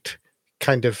perfect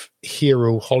kind of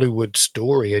hero Hollywood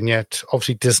story. And yet,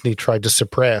 obviously, Disney tried to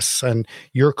suppress. And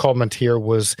your comment here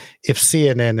was, if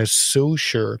CNN is so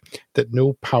sure that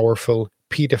no powerful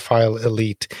pedophile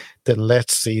elite, then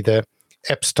let's see the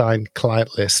Epstein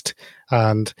client list.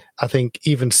 And I think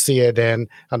even CNN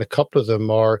and a couple of them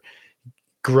are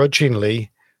grudgingly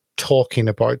talking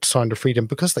about Sound of Freedom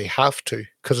because they have to,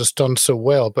 because it's done so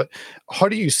well. But how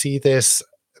do you see this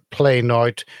playing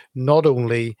out? Not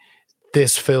only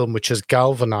this film, which has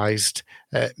galvanized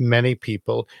many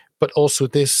people, but also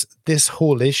this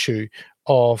whole issue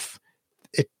of,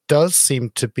 it does seem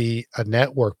to be a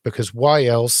network, because why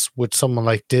else would someone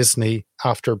like Disney,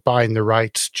 after buying the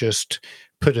rights, just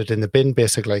put it in the bin,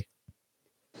 basically?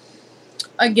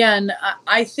 Again,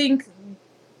 I think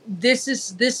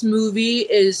this movie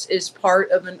is part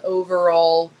of an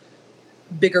overall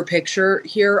bigger picture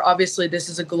here. Obviously, this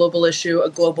is a global issue, a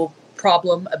global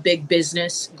problem, a big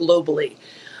business globally.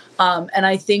 And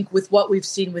I think with what we've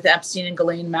seen with Epstein and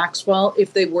Ghislaine Maxwell,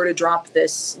 if they were to drop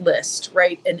this list,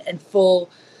 right, and full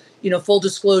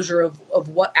disclosure of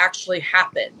what actually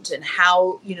happened and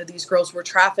how, these girls were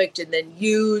trafficked and then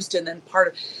used and then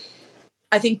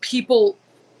I think people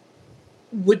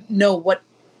would know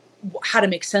how to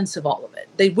make sense of all of it.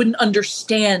 They wouldn't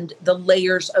understand the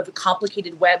layers of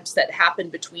complicated webs that happen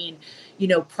between,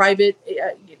 private,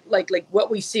 like what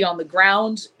we see on the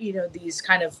ground, these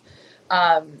kind of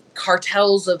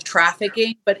cartels of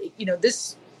trafficking. But,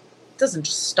 this doesn't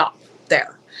just stop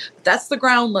there. That's the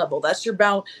ground level. That's your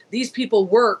bound. These people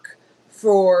work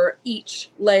for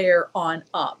each layer on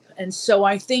up. And so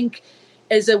I think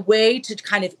as a way to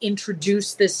kind of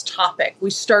introduce this topic,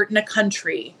 we start in a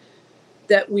country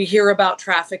that we hear about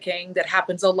trafficking that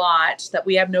happens a lot, that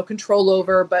we have no control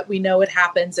over, but we know it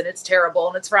happens and it's terrible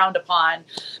and it's frowned upon,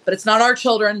 but it's not our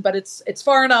children, but it's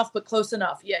far enough, but close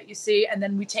enough. Yeah, you see, and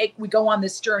then we go on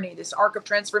this journey, this arc of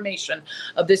transformation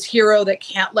of this hero that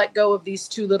can't let go of these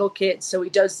two little kids. So he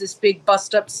does this big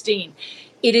bust up scene.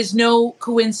 It is no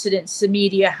coincidence the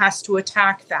media has to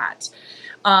attack that.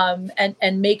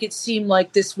 And make it seem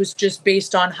like this was just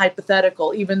based on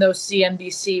hypothetical, even though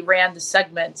CNBC ran the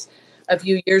segment a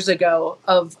few years ago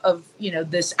of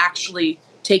this actually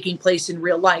taking place in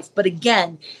real life. But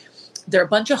again, they're a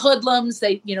bunch of hoodlums.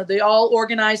 They all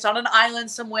organized on an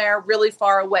island somewhere really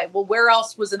far away. Well, where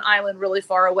else was an island really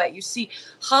far away? You see,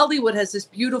 Hollywood has this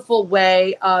beautiful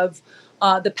way of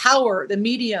the power, the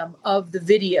medium of the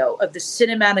video, of the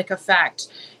cinematic effect,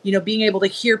 being able to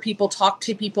hear people talk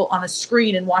to people on a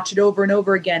screen and watch it over and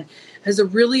over again, has a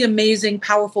really amazing,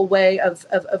 powerful way of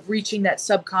reaching that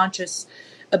subconscious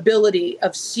ability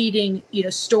of seeding,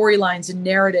 storylines and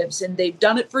narratives. And they've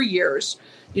done it for years.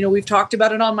 We've talked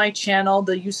about it on my channel,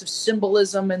 the use of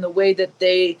symbolism and the way that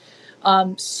they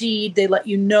seed, they let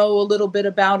you know a little bit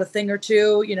about a thing or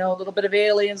two, a little bit of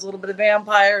aliens, a little bit of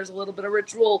vampires, a little bit of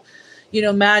ritual,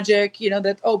 magic,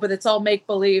 but it's all make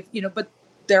believe, but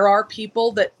there are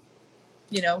people that,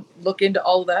 look into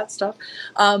all of that stuff.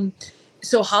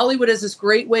 So Hollywood has this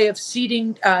great way of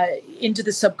seeding into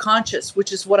the subconscious,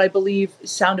 which is what I believe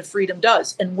Sound of Freedom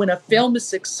does. And when a film is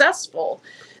successful,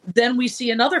 then we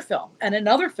see another film and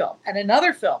another film and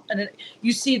another film. And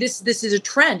you see this is a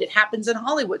trend. It happens in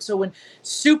Hollywood. So when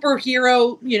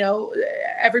superhero,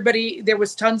 everybody, there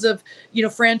was tons of,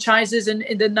 franchises and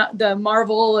the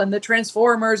Marvel and the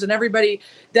Transformers and everybody,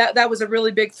 that was a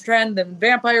really big trend. Then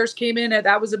vampires came in and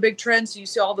that was a big trend. So you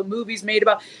see all the movies made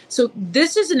about. So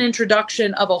this is an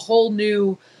introduction of a whole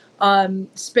new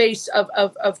space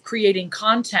of creating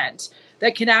content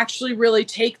that can actually really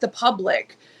take the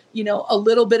public, a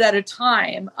little bit at a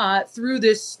time through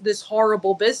this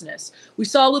horrible business. We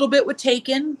saw a little bit with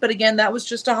Taken, but again, that was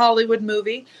just a Hollywood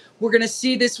movie. We're going to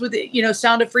see this with,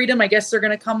 Sound of Freedom. I guess they're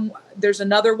going to come. There's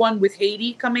another one with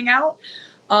Haiti coming out.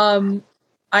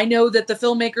 I know that the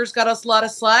filmmakers got us a lot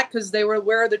of slack because they were,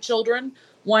 where are the children?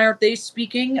 Why aren't they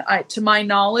speaking? To my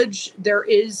knowledge,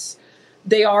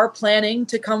 they are planning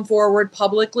to come forward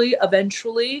publicly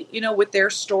eventually, with their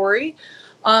story.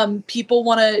 People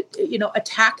want to,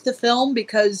 attack the film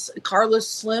because Carlos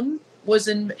Slim was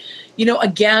in,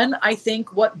 again, I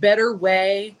think what better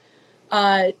way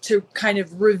to kind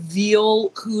of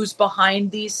reveal who's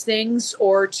behind these things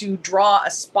or to draw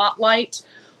a spotlight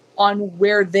on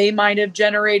where they might have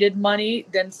generated money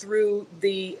than through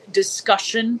the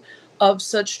discussion of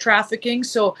such trafficking.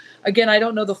 So again, I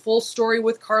don't know the full story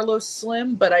with Carlos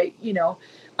Slim, but I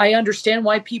understand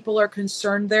why people are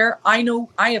concerned there. I know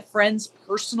I have friends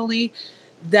personally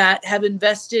that have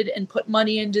invested and put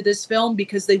money into this film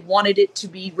because they wanted it to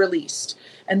be released.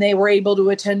 And they were able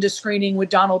to attend a screening with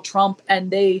Donald Trump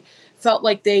and they felt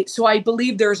like so I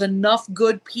believe there's enough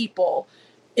good people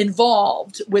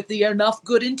involved with enough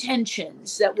good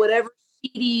intentions that whatever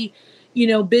seedy,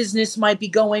 business might be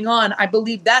going on, I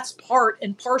believe that's part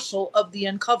and parcel of the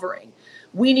uncovering.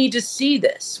 We need to see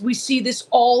this. We see this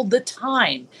all the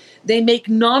time. They make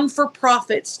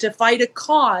non-for-profits to fight a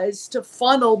cause to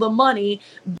funnel the money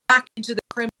back into the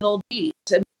criminal deeds.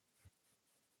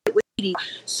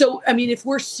 So, if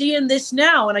we're seeing this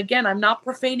now, and again, I'm not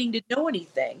profaning to know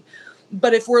anything,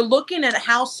 but if we're looking at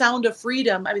how Sound of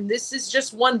Freedom, this is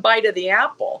just one bite of the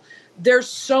apple. There's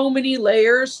so many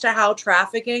layers to how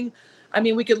trafficking.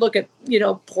 We could look at,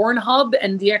 Pornhub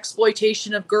and the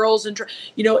exploitation of girls and,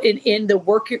 in the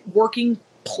working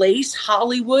place,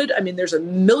 Hollywood. There's a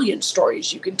million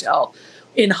stories you can tell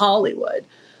in Hollywood.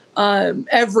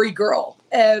 Every girl,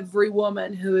 every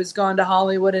woman who has gone to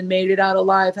Hollywood and made it out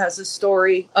alive has a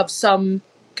story of some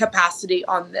capacity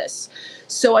on this.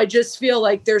 So I just feel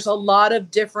like there's a lot of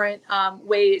different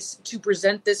ways to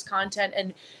present this content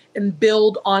and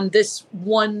build on this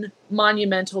one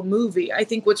monumental movie. I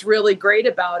think what's really great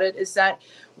about it is that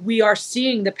we are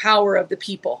seeing the power of the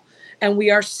people. And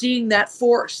we are seeing that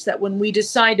force that when we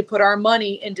decide to put our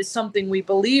money into something we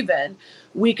believe in,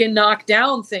 we can knock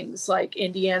down things like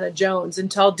Indiana Jones and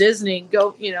tell Disney,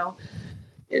 go,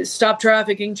 stop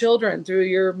trafficking children through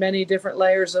your many different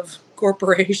layers of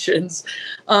corporations.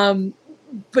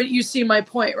 But you see my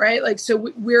point, right?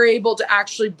 So we're able to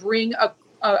actually bring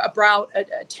about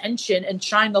attention and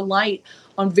shine the light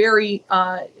on very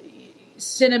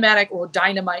cinematic or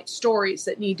dynamite stories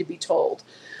that need to be told.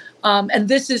 And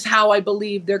this is how I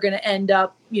believe they're going to end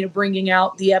up, bringing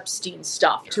out the Epstein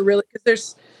stuff to really,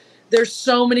 because there's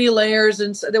so many layers,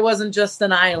 and so there wasn't just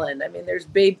an island. I mean,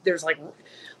 there's like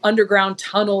underground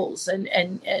tunnels and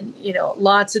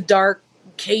lots of dark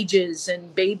cages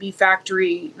and baby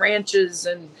factory ranches,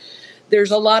 and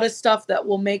there's a lot of stuff that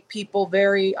will make people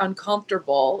very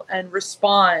uncomfortable and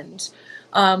respond.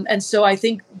 And so I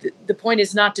think the point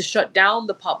is not to shut down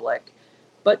the public,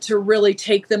 but to really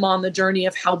take them on the journey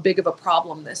of how big of a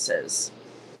problem this is.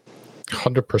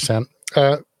 100%.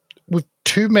 With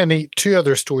two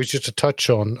other stories just to touch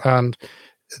on, and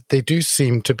they do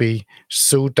seem to be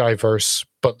so diverse,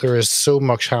 but there is so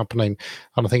much happening.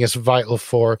 And I think it's vital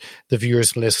for the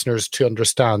viewers and listeners to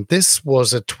understand. This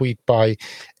was a tweet by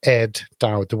Ed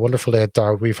Dowd, the wonderful Ed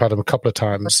Dowd. We've had him a couple of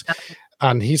times.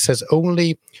 And he says,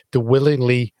 only the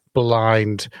willingly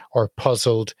blind are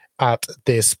puzzled at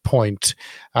this point.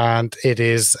 And it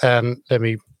is an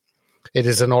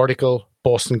article,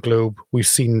 Boston Globe. We've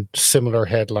seen similar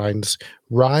headlines.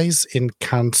 Rise in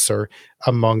cancer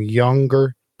among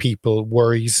younger people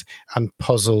worries and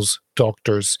puzzles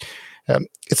doctors.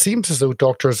 It seems as though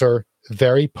doctors are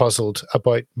very puzzled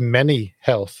about many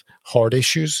heart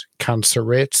issues, cancer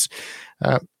rates.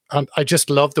 And I just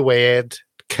love the way Ed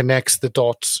connects the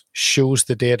dots, shows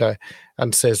the data,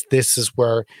 and says this is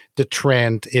where the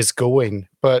trend is going.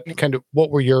 But kind of, what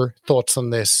were your thoughts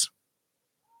on this?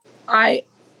 I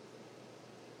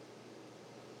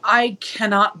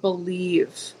cannot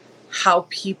believe how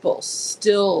people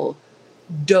still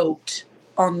dote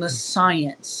on the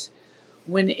science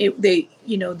when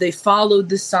they followed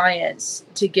the science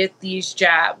to get these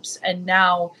jabs, and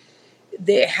now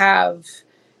they have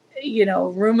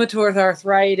rheumatoid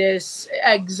arthritis,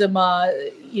 eczema,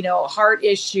 heart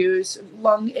issues,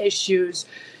 lung issues,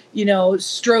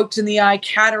 strokes in the eye,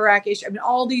 cataract issue. I mean,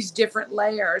 all these different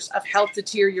layers of health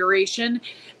deterioration,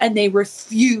 and they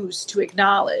refuse to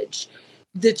acknowledge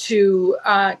the two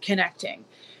connecting.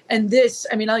 And this,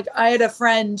 I mean, like, I had a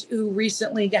friend who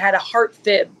recently had a heart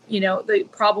fib, the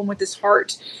problem with his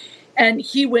heart. And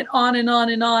he went on and on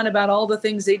and on about all the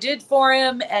things they did for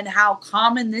him and how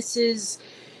common this is,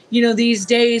 these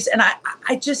days. And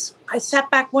I sat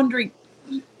back wondering,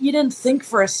 you didn't think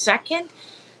for a second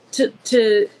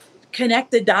to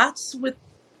connect the dots with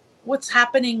what's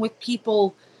happening with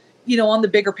people, on the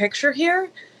bigger picture here?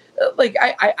 Like,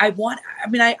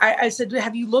 I said,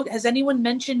 have you looked, has anyone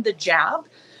mentioned the jab?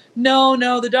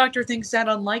 No, the doctor thinks that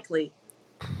unlikely.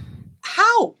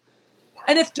 How?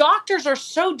 And if doctors are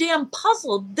so damn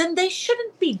puzzled, then they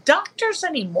shouldn't be doctors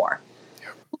anymore.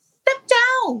 Step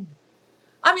down.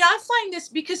 I mean, I find this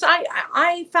because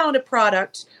I found a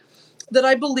product that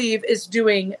I believe is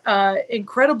doing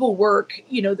incredible work.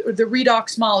 The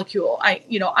redox molecule.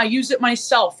 I use it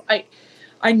myself.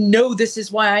 I know this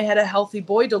is why I had a healthy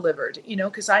boy delivered.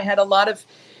 Because I had a lot of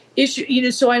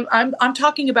issues. So I'm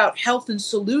talking about health and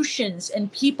solutions,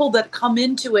 and people that come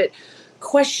into it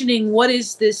questioning what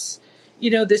is this,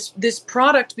 this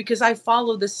product, because I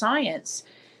follow the science.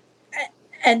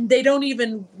 And they don't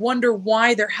even wonder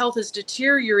why their health has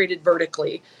deteriorated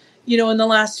vertically, in the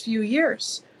last few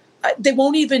years. They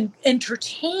won't even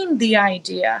entertain the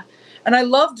idea. And I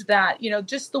loved that,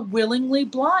 just the willingly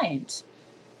blind.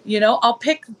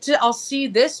 I'll see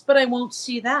this, but I won't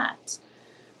see that.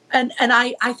 And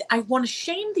I want to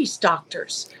shame these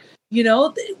doctors.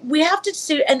 We have to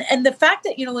see, and the fact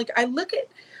that, I look at,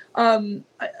 I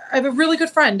have a really good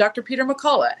friend, Dr. Peter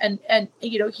McCullough, and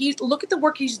look at the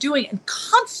work he's doing, and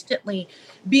constantly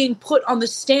being put on the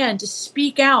stand to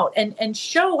speak out and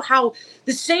show how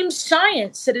the same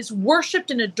science that is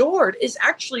worshipped and adored is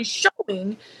actually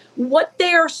showing what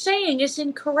they are saying is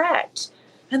incorrect,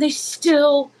 and they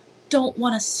still don't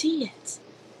want to see it.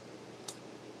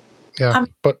 Yeah,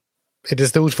 but it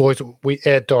is those voices.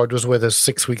 Ed Dowd was with us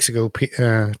 6 weeks ago.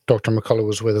 Dr. McCullough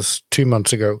was with us 2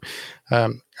 months ago,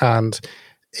 and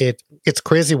it's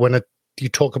crazy when you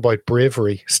talk about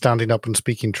bravery, standing up and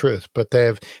speaking truth, but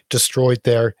they've destroyed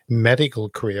their medical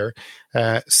career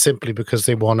simply because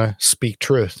they want to speak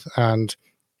truth, and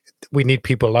we need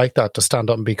people like that to stand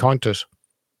up and be counted.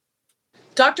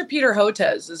 Dr. Peter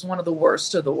Hotez is one of the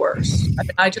worst of the worst. I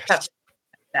mean, I just have to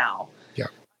now. Yeah.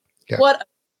 What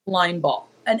a line ball.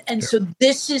 And so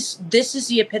this is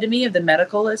the epitome of the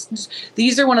medical list.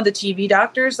 These are one of the TV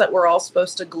doctors that we're all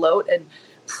supposed to gloat and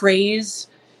praise,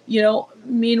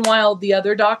 meanwhile the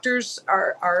other doctors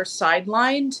are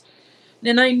sidelined.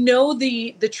 And I know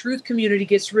the truth community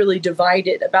gets really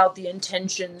divided about the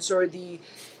intentions or the,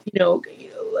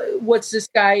 what's this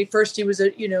guy? First he was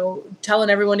telling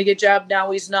everyone to get jabbed, now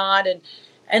he's not.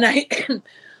 And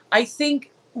I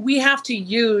think we have to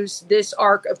use this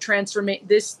arc of transformation,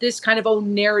 this kind of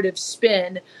narrative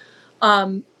spin,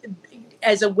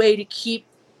 as a way to keep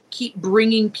keep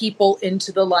bringing people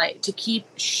into the light, to keep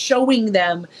showing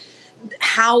them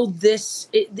how this,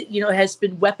 has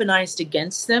been weaponized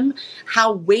against them,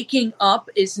 how waking up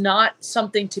is not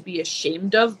something to be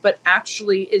ashamed of, but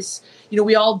actually is,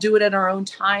 we all do it at our own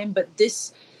time. But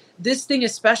this thing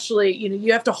especially,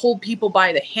 you have to hold people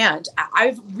by the hand.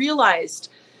 I've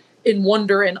realized in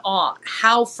wonder and awe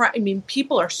how,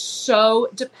 people are so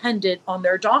dependent on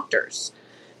their doctors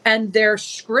and their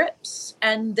scripts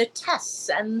and the tests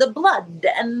and the blood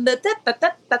and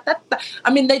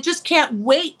they just can't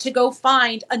wait to go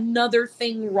find another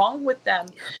thing wrong with them.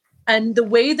 And the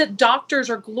way that doctors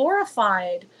are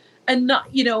glorified and not,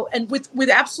 and with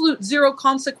absolute zero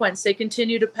consequence, they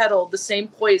continue to peddle the same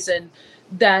poison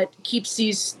that keeps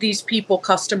these people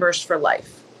customers for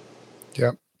life.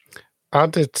 Yeah.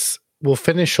 And we'll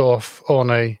finish off on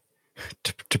a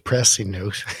depressing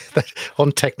note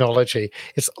on technology.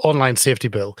 It's online safety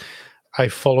bill. I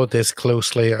follow this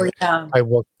closely. Yeah. I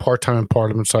work part-time in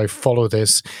Parliament, so I follow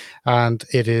this, and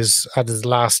it is at its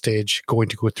last stage going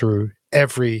to go through.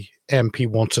 Every MP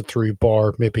wants it through,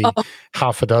 bar maybe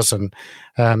half a dozen.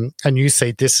 And you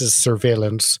say this is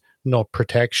surveillance, not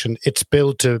protection. It's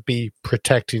billed to be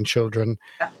protecting children,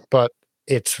 but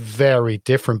it's very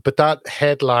different. But that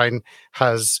headline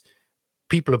has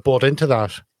people have bought into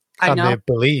that. And they've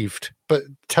believed. But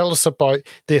tell us about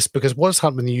this, because what's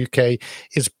happened in the UK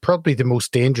is probably the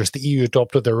most dangerous. The EU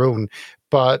adopted their own,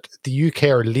 but the UK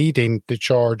are leading the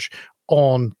charge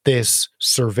on this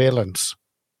surveillance.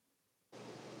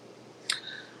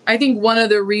 I think one of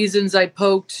the reasons I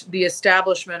poked the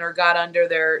establishment or got under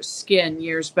their skin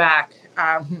years back,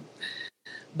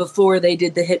 before they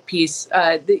did the hit piece,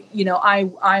 I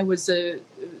was a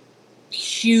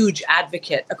huge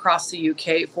advocate across the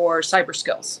UK for cyber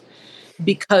skills,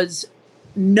 because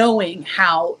knowing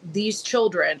how these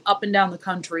children up and down the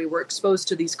country were exposed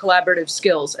to these collaborative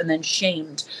skills and then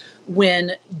shamed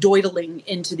when doidling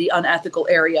into the unethical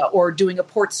area or doing a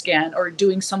port scan or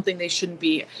doing something they shouldn't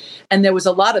be. And there was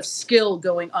a lot of skill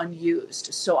going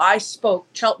unused. So I spoke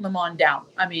Cheltenham on down.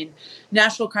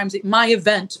 National Crimes. My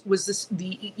event was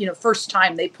the first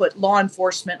time they put law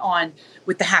enforcement on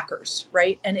with the hackers,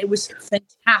 right? And it was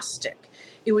fantastic.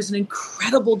 It was an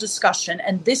incredible discussion.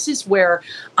 And this is where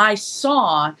I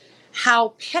saw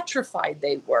how petrified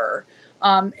they were.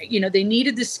 They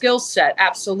needed the skill set,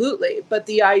 absolutely. But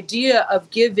the idea of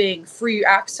giving free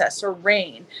access or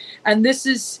reign, and this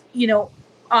is,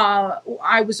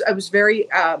 I was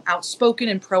very outspoken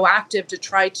and proactive to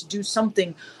try to do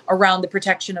something around the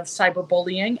protection of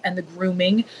cyberbullying and the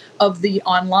grooming of the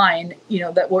online,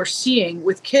 that we're seeing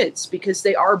with kids, because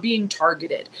they are being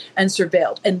targeted and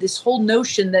surveilled. And this whole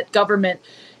notion that government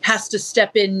has to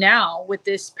step in now with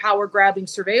this power-grabbing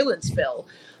surveillance bill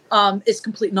is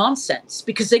complete nonsense,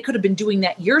 because they could have been doing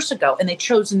that years ago and they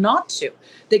chose not to.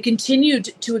 They continued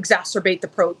to exacerbate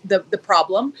the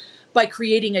problem by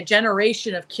creating a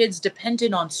generation of kids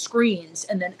dependent on screens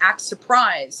and then act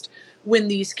surprised when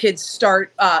these kids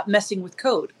start messing with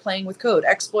code, playing with code,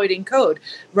 exploiting code,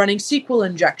 running SQL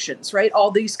injections, right?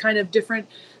 All these kind of different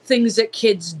things that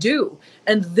kids do.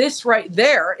 And this right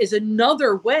there is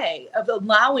another way of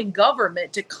allowing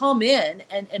government to come in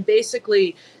and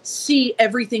basically see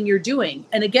everything you're doing.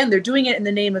 And again, they're doing it in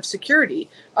the name of security,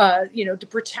 to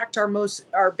protect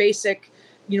our basic,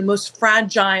 most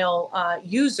fragile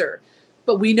user.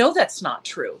 But we know that's not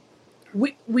true.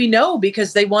 We know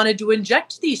because they wanted to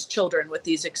inject these children with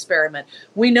these experiments.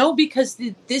 We know because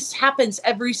this happens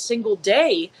every single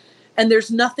day. And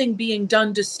there's nothing being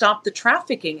done to stop the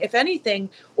trafficking, if anything,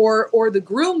 or the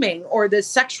grooming or the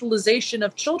sexualization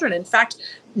of children. In fact,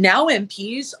 now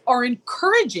MPs are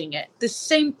encouraging it. The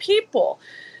same people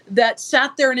that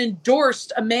sat there and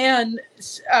endorsed a man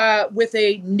with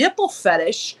a nipple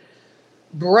fetish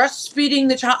breastfeeding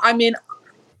the child.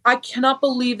 I cannot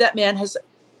believe that man has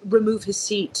removed his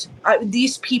seat.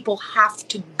 These people have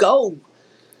to go.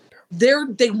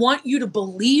 They want you to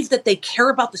believe that they care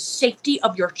about the safety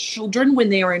of your children when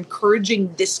they are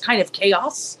encouraging this kind of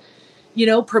chaos,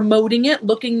 promoting it,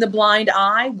 looking the blind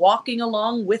eye, walking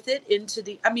along with it into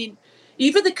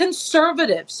even the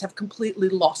conservatives have completely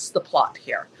lost the plot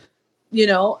here,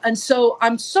 and so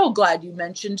I'm so glad you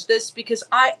mentioned this, because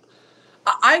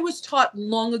I was taught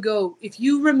long ago, if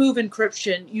you remove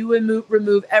encryption, you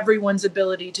remove everyone's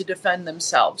ability to defend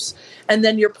themselves. And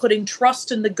then you're putting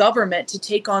trust in the government to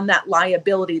take on that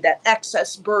liability, that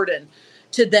excess burden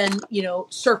to then,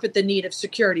 surf at the need of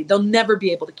security. They'll never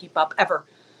be able to keep up, ever.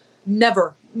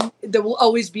 Never. There will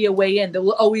always be a way in. There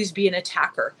will always be an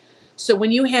attacker. So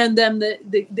when you hand them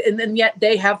and then yet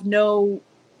they have no,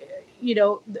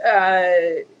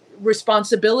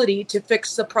 responsibility to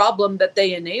fix the problem that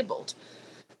they enabled.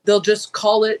 They'll just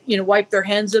call it, wipe their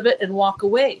hands of it and walk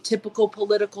away. Typical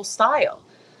political style.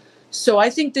 So I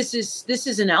think this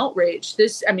is an outrage.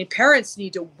 Parents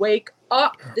need to wake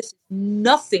up. This is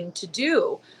nothing to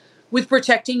do with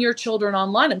protecting your children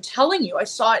online. I'm telling you, I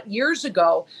saw it years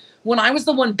ago when I was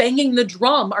the one banging the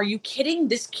drum. Are you kidding?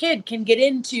 This kid can get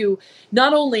into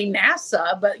not only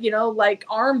NASA, but, like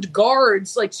armed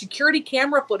guards, like security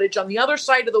camera footage on the other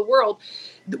side of the world.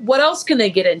 What else can they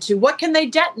get into? What can they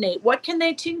detonate? What can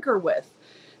they tinker with?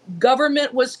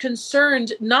 Government was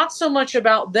concerned not so much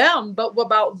about them, but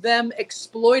about them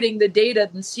exploiting the data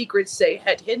and secrets they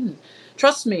had hidden.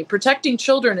 Trust me, protecting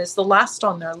children is the last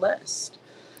on their list.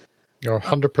 You're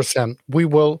 100%.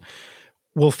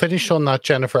 We'll finish on that,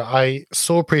 Jennifer. I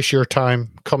so appreciate your time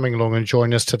coming along and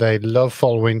joining us today. Love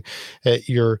following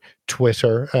your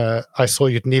Twitter. I saw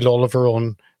you, Neil Oliver,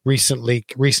 on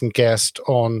recent guest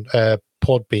on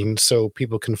Podbean, so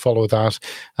people can follow that,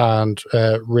 and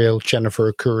real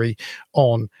Jennifer Arcuri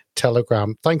on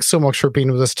Telegram. Thanks so much for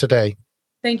being with us today.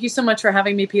 Thank you so much for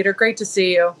having me, Peter. Great to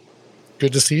see you.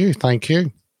 Good to see you. Thank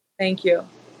you. Thank you.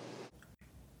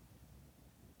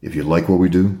 If you like what we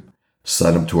do,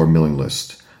 sign up to our mailing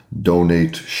list,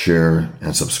 donate, share,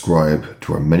 and subscribe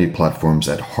to our many platforms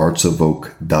at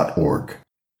heartsofoak.org.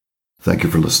 Thank you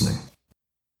for listening.